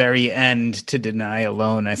until the very end to deny a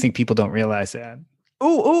loan. I think people don't realize that.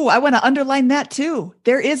 Ooh, I want to underline that too.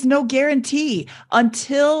 There is no guarantee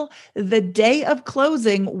until the day of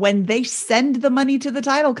closing when they send the money to the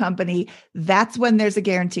title company. That's when there's a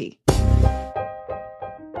guarantee.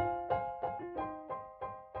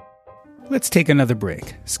 Let's take another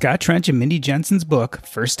break. Scott Trench and Mindy Jensen's book,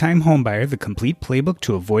 First Time Homebuyer, The Complete Playbook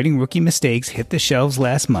to Avoiding Rookie Mistakes, hit the shelves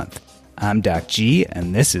last month. I'm Doc G,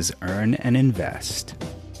 and this is Earn and Invest.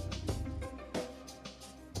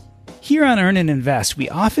 Here on Earn and Invest, we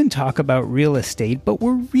often talk about real estate, but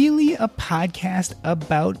we're really a podcast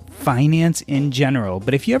about finance in general.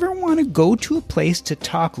 But if you ever want to go to a place to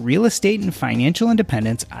talk real estate and financial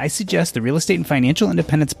independence, I suggest the Real Estate and Financial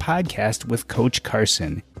Independence podcast with Coach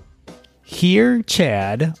Carson. Here,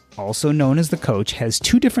 Chad, also known as the coach, has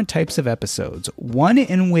two different types of episodes. One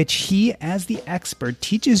in which he, as the expert,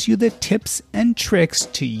 teaches you the tips and tricks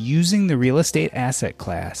to using the real estate asset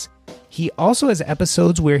class. He also has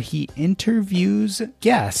episodes where he interviews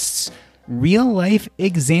guests, real-life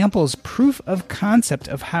examples, proof of concept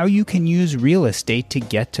of how you can use real estate to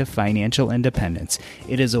get to financial independence.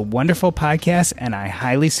 It is a wonderful podcast, and I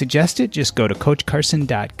highly suggest it. Just go to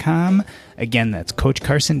CoachCarson.com. Again, that's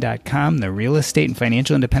CoachCarson.com, the Real Estate and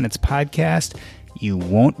Financial Independence podcast. You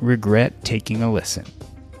won't regret taking a listen.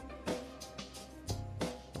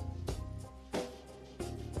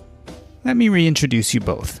 Let me reintroduce you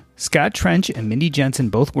both. Scott Trench and Mindy Jensen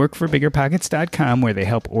both work for BiggerPockets.com, where they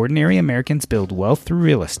help ordinary Americans build wealth through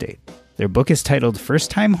real estate. Their book is titled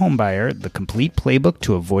First Time Homebuyer, The Complete Playbook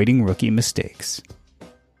to Avoiding Rookie Mistakes.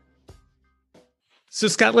 So,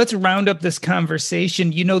 Scott, let's round up this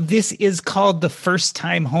conversation. This is called the First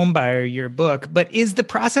Time Homebuyer, your book, but is the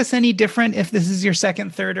process any different if this is your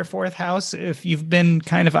second, third, or fourth house, if you've been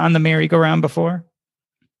kind of on the merry-go-round before?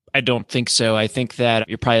 I don't think so. I think that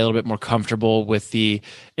you're probably a little bit more comfortable with the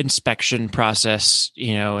inspection process,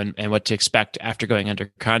 and what to expect after going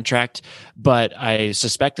under contract. But I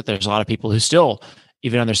suspect that there's a lot of people who still,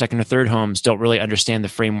 even on their second or third homes, don't really understand the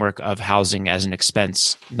framework of housing as an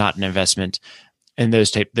expense, not an investment, and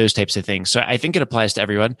those types of things. So I think it applies to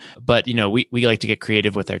everyone. But we like to get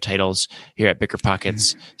creative with our titles here at Bigger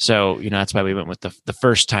Pockets. So that's why we went with the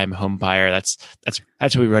first time home buyer. That's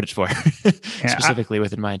what we wrote it for, specifically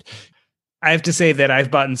with in mind. I have to say that I've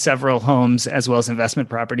bought in several homes as well as investment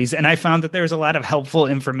properties, and I found that there was a lot of helpful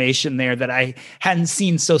information there that I hadn't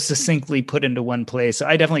seen so succinctly put into one place. So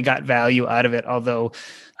I definitely got value out of it, although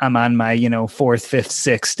I'm on my, fourth, fifth,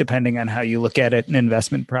 sixth, depending on how you look at it in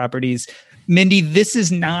investment properties. Mindy, this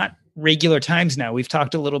is not regular times now. We've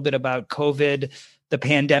talked a little bit about COVID, the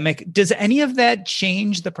pandemic. Does any of that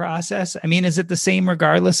change the process? I mean, is it the same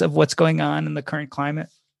regardless of what's going on in the current climate?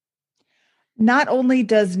 Not only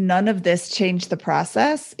does none of this change the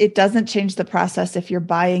process, it doesn't change the process if you're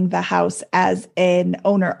buying the house as an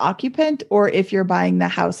owner occupant or if you're buying the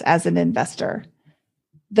house as an investor.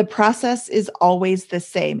 The process is always the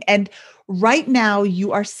same. And right now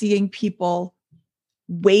you are seeing people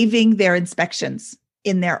waiving their inspections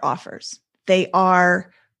in their offers. They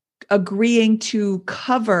are agreeing to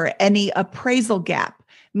cover any appraisal gap,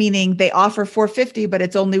 meaning they offer $450, but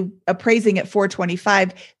it's only appraising at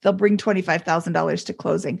 $425. They'll bring $25,000 to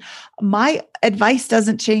closing. My advice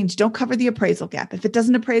doesn't change. Don't cover the appraisal gap. If it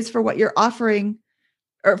doesn't appraise for what you're offering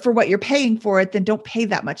or for what you're paying for it, then don't pay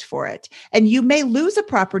that much for it. And you may lose a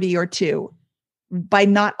property or two by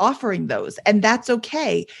not offering those. And that's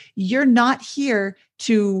okay. You're not here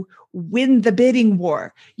to win the bidding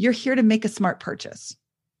war. You're here to make a smart purchase.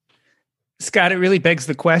 Scott, it really begs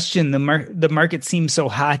the question. The market seems so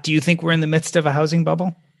hot. Do you think we're in the midst of a housing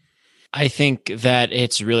bubble? I think that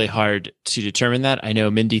it's really hard to determine that. I know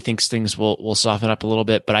Mindy thinks things will soften up a little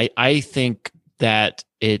bit, but I think that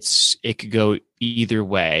it could go either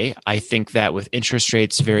way. I think that with interest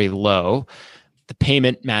rates very low, the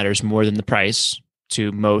payment matters more than the price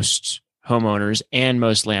to most homeowners and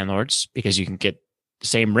most landlords, because you can get the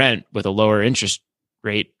same rent with a lower interest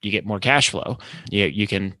rate. You get more cash flow. You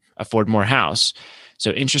can afford more house.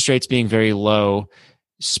 So interest rates being very low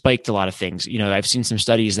spiked a lot of things. I've seen some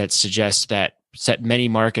studies that suggest that many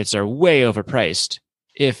markets are way overpriced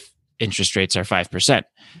if interest rates are 5%,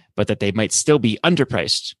 but that they might still be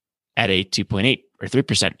underpriced at a 2.8 or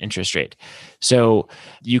 3% interest rate. So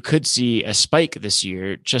you could see a spike this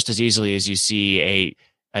year just as easily as you see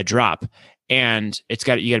a drop. And you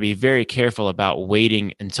got to be very careful about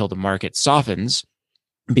waiting until the market softens,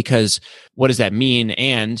 because what does that mean?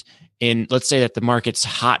 And let's say that the market's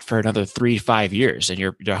hot for another 3 to 5 years, and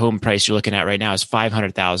your home price you're looking at right now is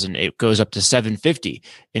 $500,000. It goes up to $750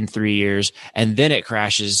 in 3 years, and then it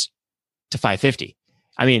crashes to $550.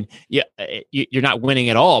 I mean, you're not winning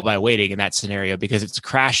at all by waiting in that scenario, because it's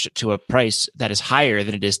crashed to a price that is higher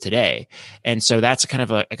than it is today. And so that's kind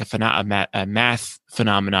of a math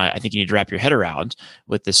phenomena I think you need to wrap your head around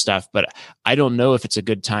with this stuff. But I don't know if it's a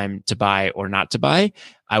good time to buy or not to buy.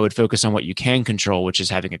 I would focus on what you can control, which is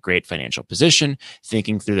having a great financial position,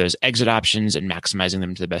 thinking through those exit options and maximizing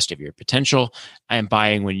them to the best of your potential, and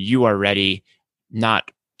buying when you are ready,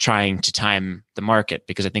 not trying to time the market,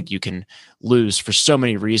 because I think you can lose for so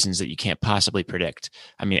many reasons that you can't possibly predict.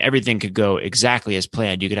 I mean, everything could go exactly as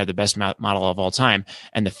planned. You could have the best model of all time,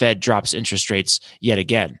 and the Fed drops interest rates yet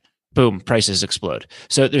again. Boom, prices explode.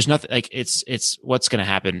 So there's nothing like it's what's going to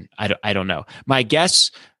happen. I don't know. My guess,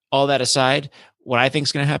 all that aside, what I think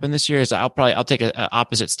is going to happen this year is I'll take an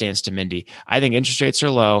opposite stance to Mindy. I think interest rates are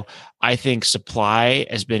low. I think supply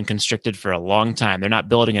has been constricted for a long time. They're not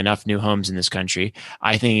building enough new homes in this country.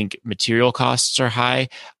 I think material costs are high.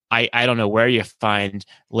 I don't know where you find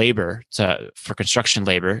labor for construction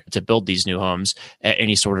labor to build these new homes at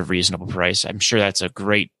any sort of reasonable price. I'm sure that's a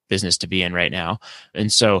great business to be in right now.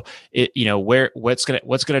 And so what's going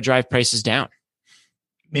to drive prices down?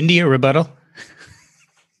 Mindy, a rebuttal?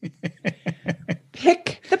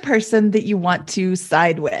 Pick the person that you want to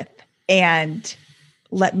side with and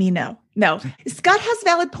let me know. No, Scott has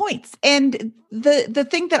valid points. And the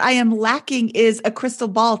thing that I am lacking is a crystal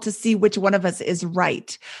ball to see which one of us is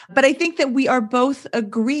right. But I think that we are both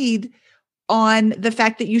agreed on the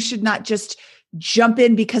fact that you should not just jump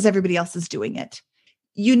in because everybody else is doing it.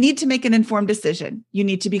 You need to make an informed decision. You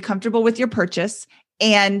need to be comfortable with your purchase.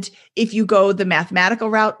 And if you go the mathematical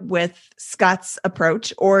route with Scott's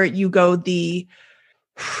approach, or you go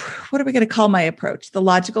what are we going to call my approach? The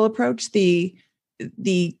logical approach, the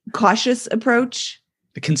cautious approach,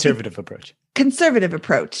 the conservative approach. Conservative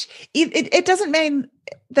approach. It doesn't mean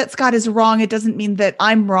that Scott is wrong. It doesn't mean that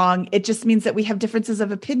I'm wrong. It just means that we have differences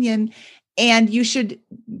of opinion, and you should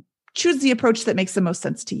choose the approach that makes the most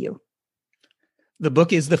sense to you. The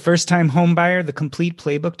book is The First Time Home Buyer, The Complete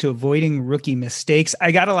Playbook to Avoiding Rookie Mistakes.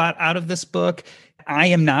 I got a lot out of this book. I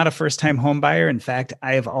am not a first-time home buyer. In fact,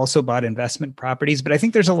 I have also bought investment properties, but I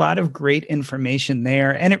think there's a lot of great information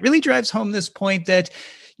there. And it really drives home this point that,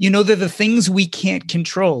 they're the things we can't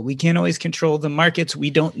control. We can't always control the markets.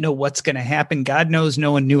 We don't know what's going to happen. God knows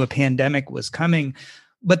no one knew a pandemic was coming.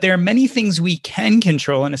 But there are many things we can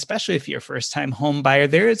control, and especially if you're a first-time home buyer,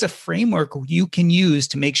 there is a framework you can use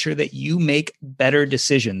to make sure that you make better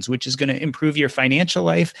decisions, which is going to improve your financial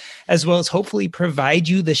life, as well as hopefully provide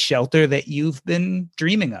you the shelter that you've been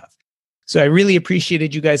dreaming of. So I really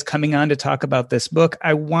appreciated you guys coming on to talk about this book.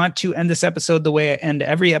 I want to end this episode the way I end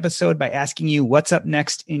every episode by asking you what's up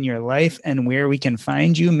next in your life and where we can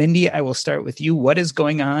find you. Mindy, I will start with you. What is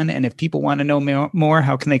going on? And if people want to know more,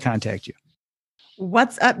 how can they contact you?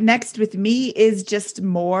 What's up next with me is just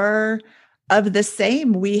more of the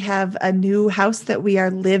same. We have a new house that we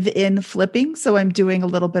are live-in flipping. So I'm doing a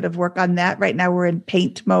little bit of work on that. Right now we're in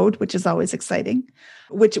paint mode, which is always exciting,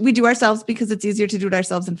 which we do ourselves because it's easier to do it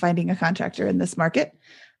ourselves than finding a contractor in this market.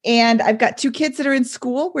 And I've got 2 kids that are in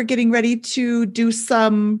school. We're getting ready to do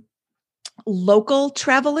some local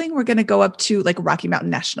traveling. We're going to go up to like Rocky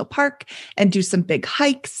Mountain National Park and do some big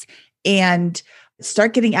hikes and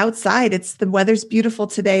start getting outside. The weather's beautiful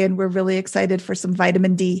today, and we're really excited for some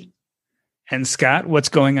vitamin D. And Scott, what's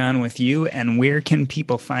going on with you, and where can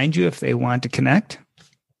people find you if they want to connect?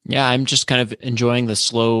 Yeah, I'm just kind of enjoying the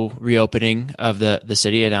slow reopening of the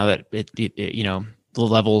city, and now that the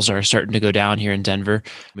levels are starting to go down here in Denver.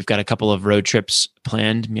 We've got a couple of road trips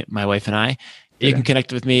planned, my wife and I. You can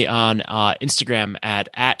connect with me on Instagram at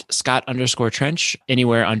Scott_Trench,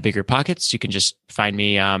 anywhere on Bigger Pockets. You can just find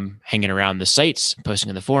me hanging around the sites, posting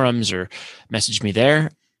in the forums, or message me there.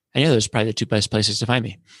 And yeah, those are probably the 2 best places to find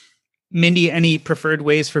me. Mindy, any preferred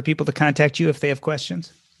ways for people to contact you if they have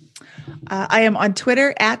questions? I am on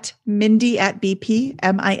Twitter at Mindy at BP,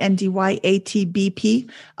 MINDYATBP.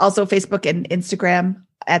 Also Facebook and Instagram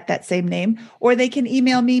at that same name, or they can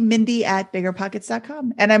email me,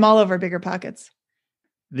 Mindy@biggerpockets.com. And I'm all over Bigger Pockets.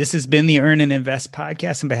 This has been the Earn and Invest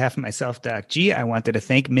podcast. On behalf of myself, Doc G, I wanted to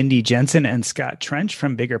thank Mindy Jensen and Scott Trench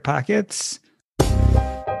from Bigger Pockets.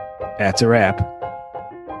 That's a wrap.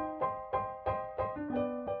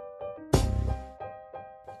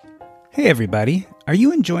 Hey, everybody. Are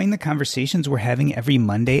you enjoying the conversations we're having every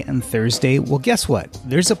Monday and Thursday? Well, guess what?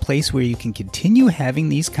 There's a place where you can continue having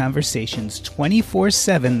these conversations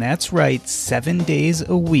 24/7. That's right, 7 days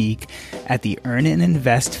a week at the Earn and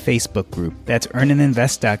Invest Facebook group. That's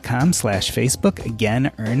earnandinvest.com/Facebook.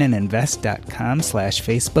 Again,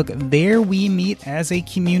 earnandinvest.com/Facebook. There we meet as a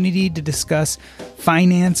community to discuss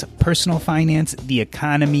finance, personal finance, the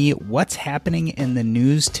economy, what's happening in the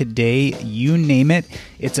news today, you name it.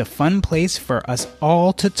 It's a fun place for us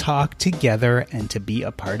all to talk together and to be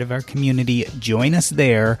a part of our community. Join us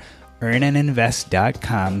there,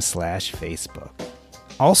 earnandinvest.com/Facebook.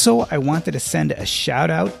 Also, I wanted to send a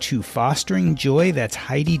shout out to Fostering Joy. That's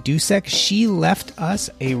Heidi Dusek. She left us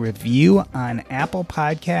a review on Apple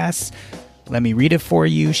Podcasts. Let me read it for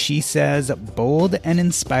you. She says, bold and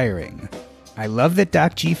inspiring. I love that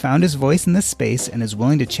Doc G found his voice in this space and is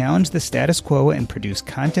willing to challenge the status quo and produce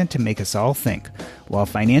content to make us all think. While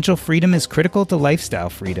financial freedom is critical to lifestyle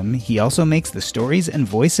freedom, he also makes the stories and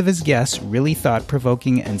voice of his guests really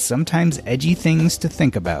thought-provoking and sometimes edgy things to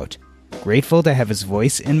think about. Grateful to have his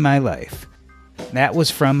voice in my life. That was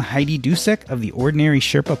from Heidi Dusek of the Ordinary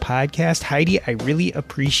Sherpa podcast. Heidi, I really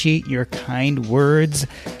appreciate your kind words.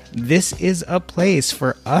 This is a place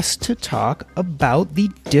for us to talk about the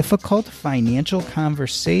difficult financial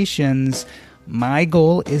conversations. My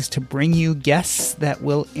goal is to bring you guests that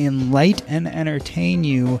will enlighten and entertain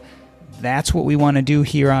you. That's what we want to do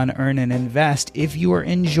here on Earn and Invest. If you are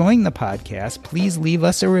enjoying the podcast, please leave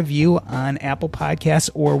us a review on Apple Podcasts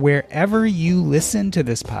or wherever you listen to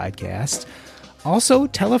this podcast. Also,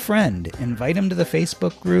 tell a friend, invite them to the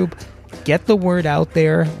Facebook group, get the word out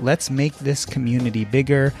there. Let's make this community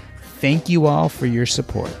bigger. Thank you all for your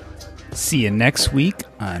support. See you next week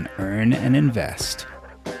on Earn and Invest.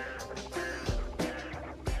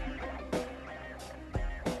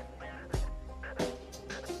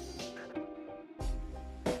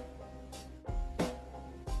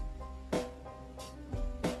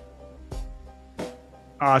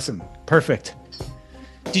 Awesome. Perfect.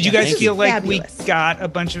 Did you guys feel like fabulous. We got a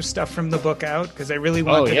bunch of stuff from the book out? Because I really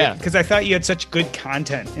wanted to, because I thought you had such good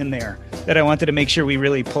content in there that I wanted to make sure we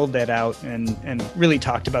really pulled that out and really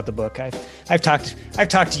talked about the book. I've talked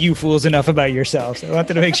to you fools enough about yourselves. I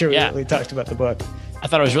wanted to make sure we really talked about the book. I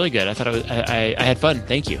thought it was really good. I thought I had fun.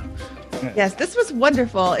 Thank you. Yes, this was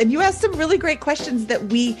wonderful. And you asked some really great questions that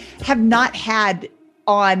we have not had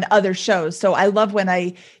on other shows. So I love when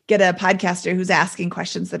I get a podcaster who's asking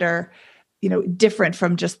questions that are, different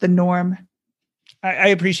from just the norm. I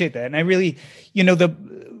appreciate that. And I really,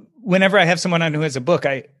 whenever I have someone on who has a book,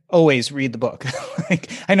 I always read the book. Like,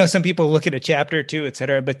 I know some people look at a chapter or two, et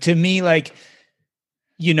cetera. But to me,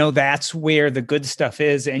 that's where the good stuff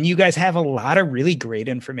is. And you guys have a lot of really great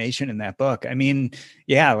information in that book. I mean,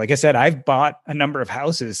 yeah, like I said, I've bought a number of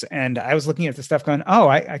houses and I was looking at the stuff going, oh,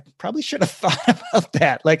 I probably should have thought about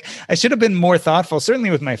that. Like I should have been more thoughtful,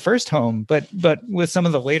 certainly with my first home, but with some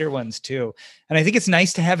of the later ones too. And I think it's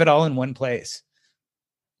nice to have it all in one place.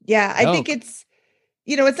 Yeah, I think it's,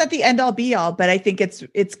 it's not the end all be all, but I think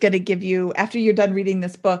it's going to give you, after you're done reading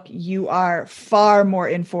this book, you are far more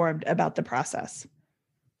informed about the process.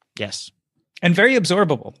 Yes. And very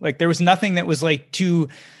absorbable. Like there was nothing that was like too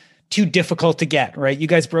difficult to get, right? You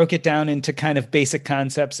guys broke it down into kind of basic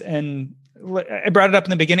concepts. And I brought it up in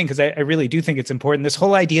the beginning because I really do think it's important. This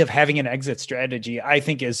whole idea of having an exit strategy, I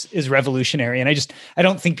think is revolutionary. And I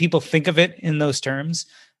don't think people think of it in those terms.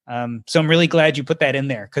 So I'm really glad you put that in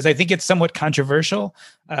there because I think it's somewhat controversial,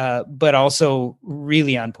 but also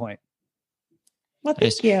really on point. Well,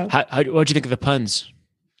 thank you. What'd you think of the puns?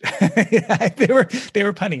 Yeah, they were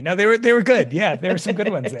punny. No, they were good. Yeah, there were some good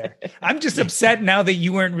ones there. I'm just upset now that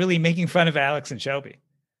you weren't really making fun of Alex and Shelby.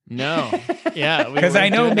 No, yeah, because I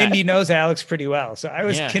know Mindy knows Alex pretty well, so I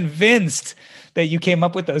was convinced that you came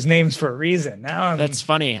up with those names for a reason. Now that's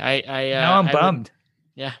funny. Now I'm bummed.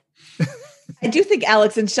 Yeah. I do think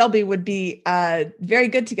Alex and Shelby would be very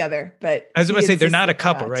good together, but I was about to say they're not a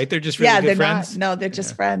couple, right? They're just really good friends. No, they're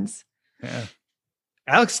just friends. Yeah.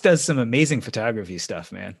 Alex does some amazing photography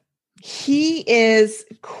stuff, man. He is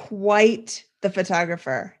quite the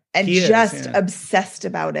photographer and obsessed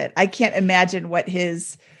about it. I can't imagine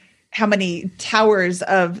how many towers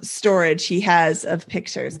of storage he has of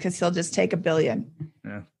pictures because he'll just take 1 billion.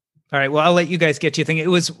 Yeah. All right. Well, I'll let you guys get your thing. It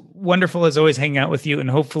was wonderful as always hanging out with you. And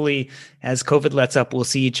hopefully as COVID lets up, we'll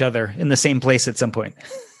see each other in the same place at some point.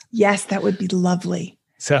 Yes, that would be lovely.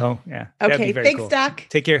 So, yeah. Okay. Thanks, cool. Doc.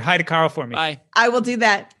 Take care. Hi to Carl for me. Bye. I will do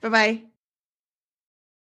that. Bye-bye.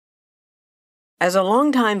 As a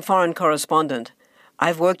longtime foreign correspondent,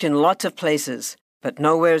 I've worked in lots of places, but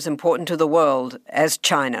nowhere as important to the world as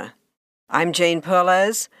China. I'm Jane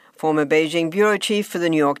Perlez, former Beijing bureau chief for the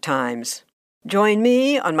New York Times. Join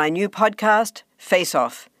me on my new podcast, Face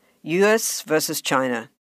Off, U.S. versus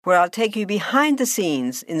China, where I'll take you behind the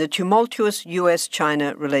scenes in the tumultuous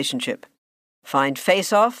U.S.-China relationship. Find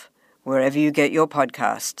Face Off wherever you get your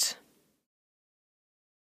podcasts.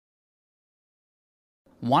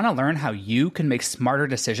 Want to learn how you can make smarter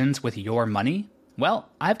decisions with your money? Well,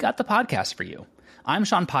 I've got the podcast for you. I'm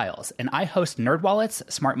Sean Piles, and I host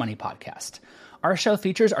NerdWallet's Smart Money Podcast. Our show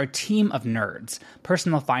features our team of nerds,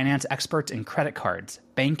 personal finance experts in credit cards,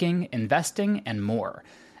 banking, investing, and more.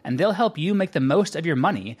 And they'll help you make the most of your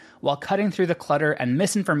money while cutting through the clutter and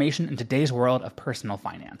misinformation in today's world of personal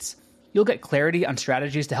finance. You'll get clarity on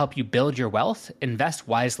strategies to help you build your wealth, invest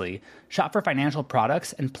wisely, shop for financial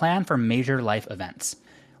products, and plan for major life events.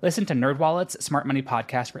 Listen to NerdWallet's Smart Money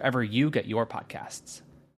Podcast wherever you get your podcasts.